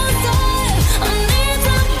last time, I need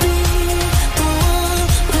to be the one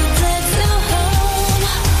who takes you home.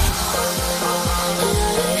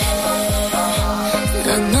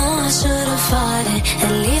 I know I should have fought it,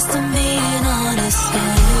 at least I'm being honest.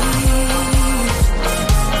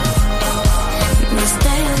 But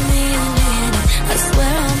stay with me a minute, I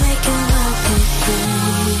swear I'll make it work with you.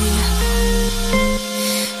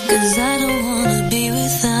 Cause I don't wanna be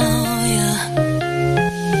without you.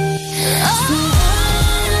 So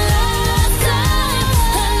one last time,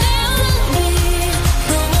 I need to be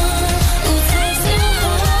the one who takes you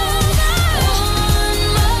home. One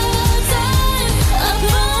more time, I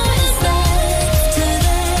promise that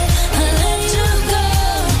today I'll let you go.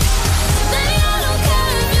 Baby, I don't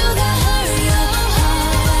care if you got hurt in your heart.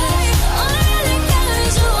 All I really care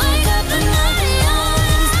is you wake up in my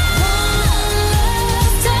arms. One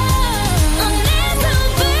last time, I need to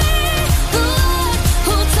be the one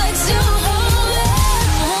who takes you home.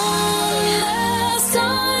 One last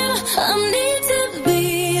time, I need to be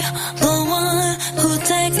the one who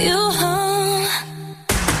takes you home.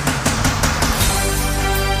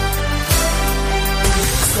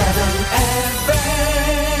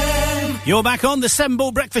 You're back on the Seven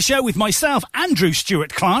Ball Breakfast Show with myself, Andrew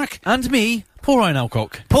Stewart Clark. And me, Paul Ryan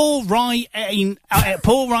Alcock. Paul Ryan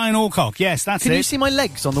Alcock. Yes, that's Can it. you see my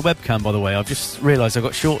legs on the webcam, by the way? I've just realised I've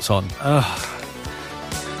got shorts on.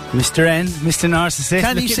 Mr. N, Mr. Narcissist.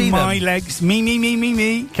 Can you look at see my them? legs?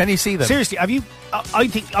 Me. Can you see them? Seriously, have you? I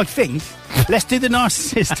think. Let's do the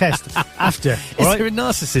narcissist test after. Is all right? there a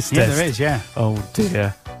narcissist Yeah, test? there is. Yeah. Oh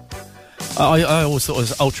dear. I always thought it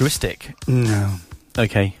was altruistic. No.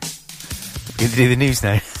 Okay. You can do the news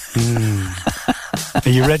now. Are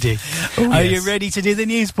you ready? Oh, Are yes. you ready to do the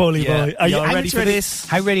news, Paulie Yeah. boy? Are you Y'all ready for this?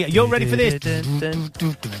 How ready? You're ready for this? I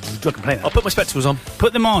can play that. I'll put my spectacles on.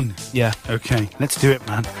 Put them on. Yeah. Okay, let's do it,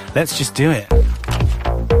 man. Let's just do it.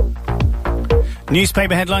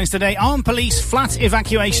 Newspaper headlines today: armed police, flat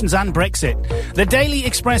evacuations and Brexit. The Daily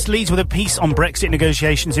Express leads with a piece on Brexit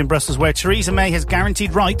negotiations in Brussels, where Theresa May has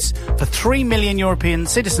guaranteed rights for 3 million European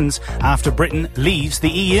citizens after Britain leaves the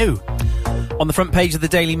EU. On the front page of the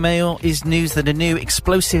Daily Mail is news that a new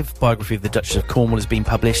explosive biography of the Duchess of Cornwall has been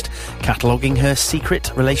published, cataloguing her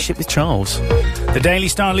secret relationship with Charles. The Daily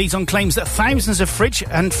Star leads on claims that thousands of fridge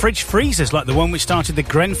and fridge freezers, like the one which started the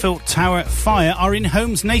Grenfell Tower fire, are in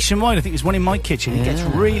homes nationwide. I think there's one in my kitchen. It gets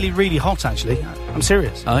really, really hot, actually. I'm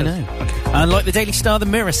serious. I know. Okay. And like the Daily Star, the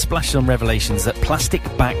Mirror splashes on revelations that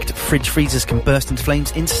plastic-backed fridge freezers can burst into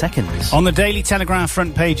flames in seconds. On the Daily Telegraph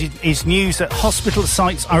front page is news that hospital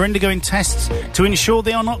sites are undergoing tests to ensure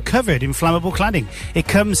they are not covered in flammable cladding. It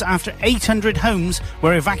comes after 800 homes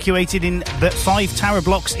were evacuated in the 5 tower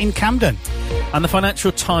blocks in Camden. And the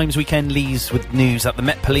Financial Times weekend leaves with news that the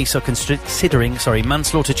Met Police are considering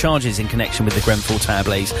manslaughter charges in connection with the Grenfell Tower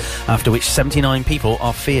blaze, after which 79 people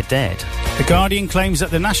are feared dead. The Guardian claims that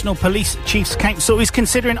the National Police Chiefs Council is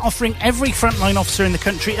considering offering every frontline officer in the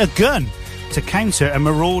country a gun to counter a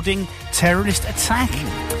marauding terrorist attack.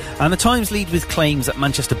 And the Times lead with claims that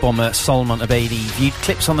Manchester bomber Salman Abedi viewed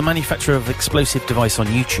clips on the manufacture of explosive device on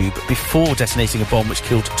YouTube before detonating a bomb which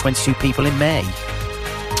killed 22 people in May.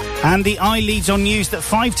 And the Eye leads on news that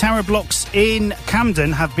 5 tower blocks in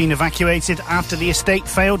Camden have been evacuated after the estate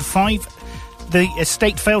failed 5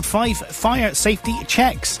 fire safety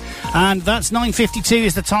checks. And that's 9:52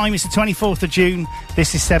 is the time. It's the 24th of June.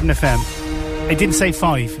 This is 7FM. It didn't say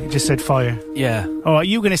 5. It just said fire. Yeah. Oh,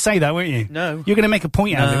 you were going to say that, weren't you? No. You were going to make a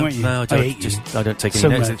point out of it, weren't you? No, I hate you. don't take any So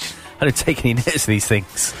notice. much. I don't take any notice of these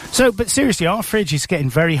things. So, but seriously, our fridge is getting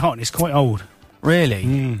very hot and it's quite old.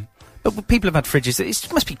 Really? But people have had fridges.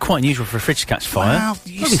 It must be quite unusual for a fridge to catch fire. Well,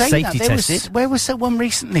 you Probably say safety that. tested. Where was that one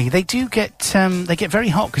recently? They do get they get very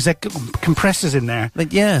hot because they've got compressors in there.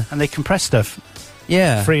 Yeah. And they compress stuff.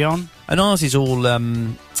 Yeah. Freon. And ours is all,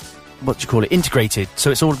 what do you call it, integrated. So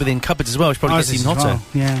it's all within cupboards as well, which probably gets even hotter. Well.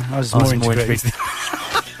 Yeah, ours is more integrated.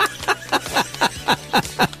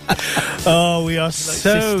 Oh, we are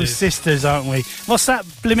so sisters, aren't we? What's that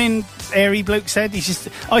blimmin' airy bloke said? He's just...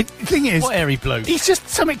 The thing is... What airy bloke? He's just...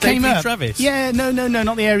 Something David came up. Travis? Yeah, no,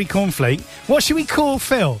 not the airy cornflake. What should we call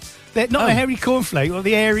Phil? Not the hairy cornflake or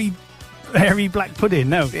the airy black pudding,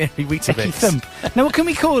 no. The airy Weetabix. Thump. No, what can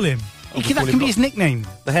we call him? That can be his nickname.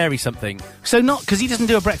 The hairy something. So not... Because he doesn't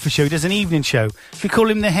do a breakfast show, he does an evening show. If we call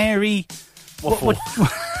him the hairy... Waffle.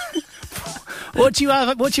 What do you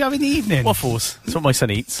have in the evening? Waffles. That's what my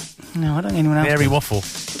son eats. No, I don't think anyone else. The hairy does. waffle.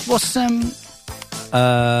 What's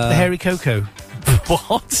the hairy cocoa?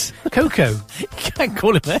 What? Cocoa. You can't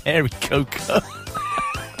call him a hairy cocoa.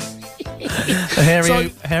 A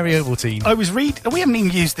hairy Ovaltine. I was reading... We haven't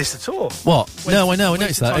even used this at all. What? No, I know. I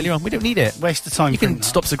noticed that earlier on. We don't need it. Waste of time. You can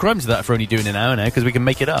stop the crumbs of that for only doing an hour now, because we can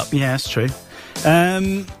make it up. Yeah, that's true.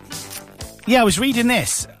 I was reading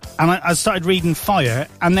this, and I started reading fire,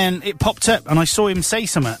 and then it popped up, and I saw him say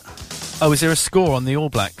something. Oh, is there a score on the All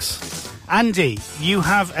Blacks? Andy, you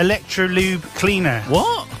have Electrolube cleaner.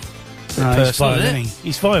 What? He's vile, isn't he?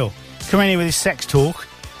 He's vile. Come in here with his sex talk.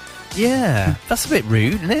 Yeah, that's a bit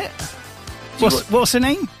rude, isn't it? What's her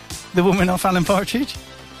name? The woman off Alan Partridge?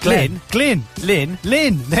 Glyn.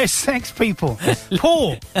 Lynn. They're sex people.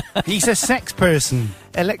 Paul. He's a sex person.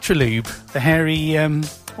 Electrolube. The hairy,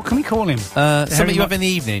 what can we call him? Something you have in the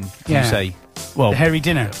evening, you say. Well, the hairy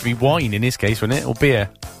dinner. It'd be wine in his case, wouldn't it? Or beer.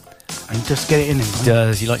 And just get it in him. He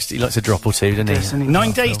does. He likes a drop or two, doesn't he?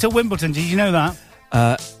 9 days till Wimbledon. Did you know that?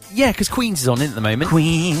 Yeah, because Queen's is on it at the moment.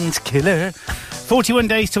 Queen's killer. 41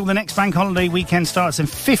 days till the next bank holiday weekend starts, and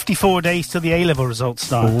 54 days till the A-level results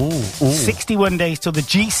start. Ooh. 61 days till the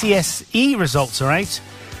GCSE results are out,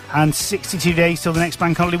 and 62 days till the next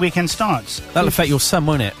bank holiday weekend starts. That'll affect your son,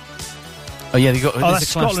 won't it? Oh yeah, they got. that's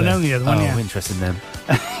Scotland only, the other one. Oh, interesting then.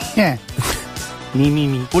 Yeah.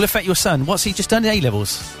 Me. Will affect your son. What's he just done?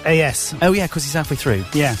 A-levels. AS. Oh yeah, because he's halfway through.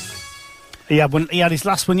 Yeah. He had his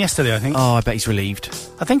last one yesterday, I think. Oh, I bet he's relieved.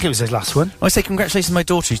 I think it was his last one. I say congratulations to my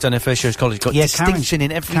daughter who's done her first year of college. Got distinction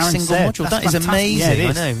in every Karen single said. module. That's That is fantastic. amazing. Yeah, it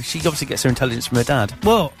is. I know. She obviously gets her intelligence from her dad.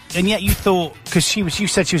 Well, and yet you thought, because you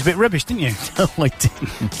said she was a bit rubbish, didn't you? No, I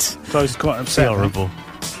didn't. So I was quite upset. Horrible.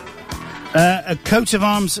 A coat of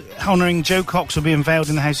arms honouring Joe Cox will be unveiled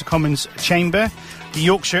in the House of Commons chamber. The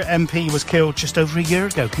Yorkshire MP was killed just over a year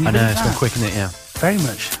ago. Can you I know, believe it's that? gone quick, isn't it? Yeah. Very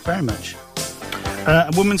much, very much.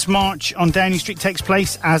 A women's march on Downing Street takes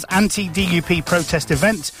place as anti-DUP protest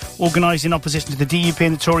event organised in opposition to the DUP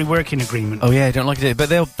and the Tory working agreement. Oh, yeah, I don't like it. But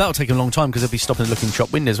that'll take a long time because they'll be stopping and looking in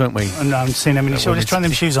shop windows, won't we? And I'm seeing them in the just try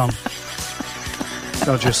them shoes on.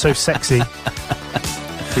 God, you're so sexy.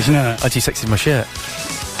 Did you know that? I too sexy in my shirt.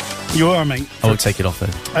 You are, mate. I won't take it off,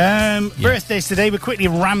 though. Birthdays today. We'll quickly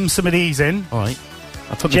ram some of these in. All right.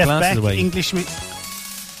 I'll put my Jeff glasses Beck, away. English...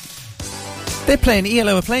 They're playing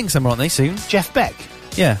ELO are playing somewhere, aren't they, soon? Jeff Beck?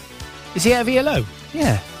 Yeah. Is he out of ELO?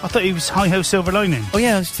 Yeah. I thought he was Hi-Ho Silver Lining. Oh,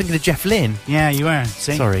 yeah, I was thinking of Jeff Lynne. Yeah, you were.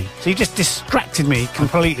 See? Sorry. So you just distracted me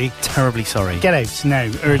completely. Terribly sorry. Get out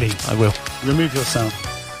now, early. I will. Remove yourself.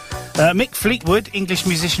 Mick Fleetwood, English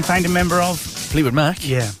musician, founder member of... Fleetwood Mac?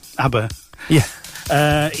 Yeah, ABBA. Yeah.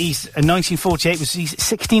 He's 1948 was he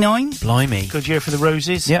 69? Blimey. Good year for the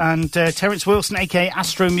Roses. Yeah. And Terence Wilson, aka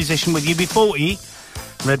Astro musician with UB40.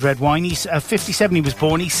 Red Wine. He's 57. He was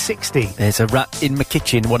born. He's 60. There's a rat in my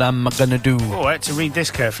kitchen. What am I gonna do? Oh, I had to read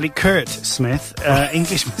this carefully. Kurt Smith,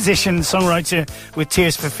 English musician, songwriter with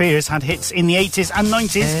Tears for Fears, had hits in the 80s and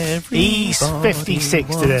 90s. He's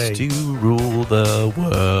 56 today. To rule the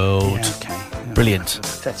world. Yeah, okay. Brilliant.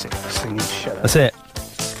 That's it. Singing, shut up. That's it.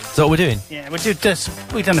 Is that what we're doing? Yeah, we've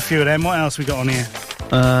done a few of them. What else we got on here?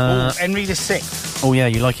 Henry VI. Oh yeah,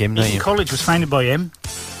 you like him, don't Eton you? College was founded by him.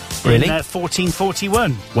 Really? In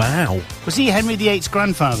 1441. Wow. Was he Henry VIII's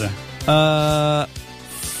grandfather?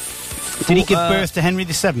 Did he give birth to Henry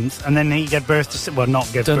VII and then he gave birth to... Well, not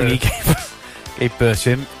give Don't birth. think he gave birth to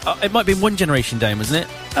him. It might be one generation down, wasn't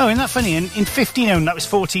it? Oh, isn't that funny? In 1509, that was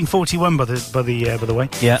 1441 by the way.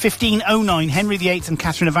 Yeah. 1509, Henry VIII and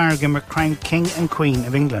Catherine of Aragon were crowned King and Queen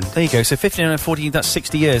of England. There you go. So 1514, that's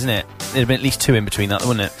 60 years, isn't it? There'd have been at least two in between that,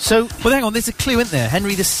 wouldn't it? So... Well, hang on, there's a clue, isn't there?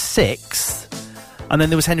 Henry VI, and then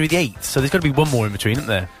there was Henry VIII, so there's got to be one more in between, isn't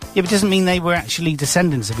there? Yeah, but it doesn't mean they were actually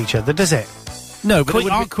descendants of each other, does it? No, but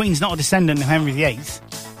Our Queen's not a descendant of Henry VIII.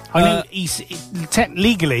 I know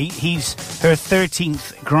legally he's her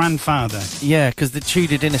 13th grandfather. Yeah, because the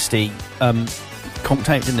Tudor dynasty conked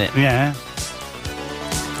out, didn't it? Yeah.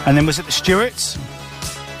 And then was it the Stuarts?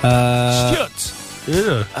 Stuarts?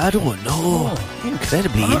 Yeah. I don't know.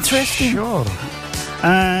 Incredibly interesting. Sure.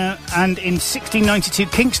 And in 1692,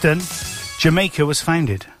 Kingston, Jamaica was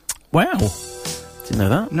founded. Wow. Didn't know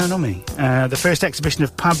that. No, not me. The first exhibition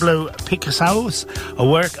of Pablo Picasso's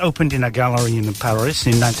work opened in a gallery in Paris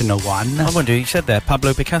in 1901. I wonder, you said there,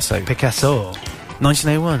 Pablo Picasso. Picasso.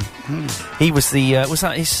 1901. He was the, was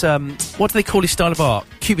that his, what do they call his style of art?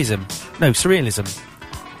 Cubism? No, Surrealism.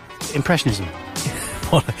 Impressionism.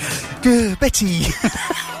 Betty!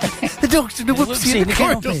 The doctor, the whoopsie in the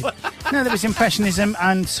corridor. No, there was Impressionism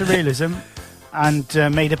and Surrealism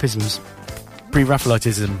and made-upisms.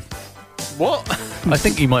 Pre-Raphaelitism. What? I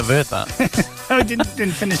think you might have heard that. Oh, I didn't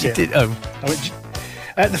finish it. Did, oh.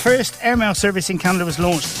 The first airmail service in Canada was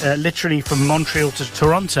launched literally from Montreal to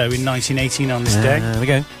Toronto in 1918 on this day. There we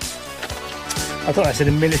go. I thought I said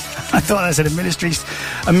a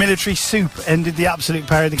military soup ended the absolute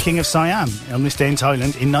power of the King of Siam on this day in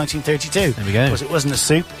Thailand in 1932. There we go. Because it wasn't a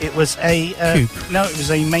soup, it was a... Coupe. No, it was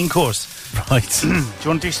a main course. Right. Do you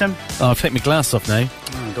want to do some? Oh, I'll take my glass off now.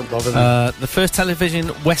 Oh, don't bother them. The first television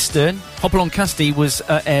western, Hopalong Cassidy, was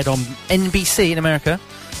aired on NBC in America,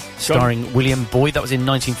 starring William Boyd. That was in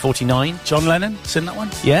 1949. John Lennon, seen that one?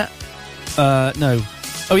 Yeah. No.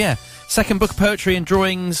 Oh, yeah. Second book of poetry and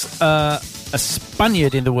drawings, A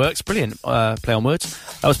Spaniard in the Works. Brilliant play on words.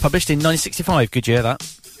 That was published in 1965. Good year, that.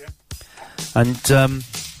 Yeah. And,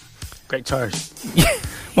 Great tires. Yeah.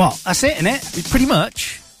 Well, that's it, innit? Pretty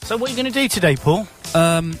much. So what are you going to do today, Paul?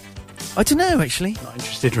 I don't know, actually. Not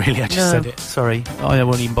interested, really. I just said it. Sorry. I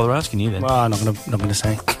won't even bother asking you then. Well, I'm not going to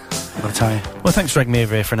say. I'm going to tell you. Well, thanks for dragging me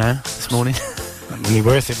over here for now, this morning. Not really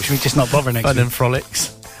worth it. Should we just not bother next Fun week? and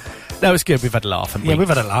frolics. That was good. We've had a laugh, haven't we? Yeah, we've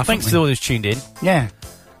had a laugh. Thanks to all those tuned in. Yeah.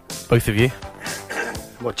 Both of you.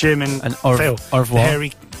 What, Jim and Phil? Au revoir.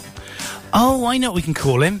 Harry. Oh, I know what we can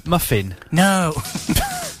call him. Muffin. No.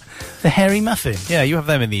 The hairy muffin. Yeah, you have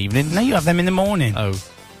them in the evening. No, you have them in the morning. Oh.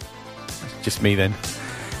 Just me then.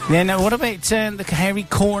 Yeah, no, what about the hairy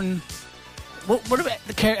corn What about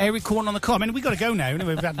the hairy corn on the cob? I mean, we've got to go now.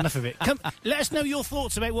 Anyway, we've had enough of it. Come, let us know your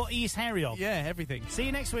thoughts about what he is hairy of. Yeah, everything. See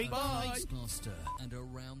you next week. Bye. Gloucester and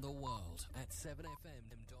around the world at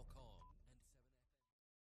 7FM.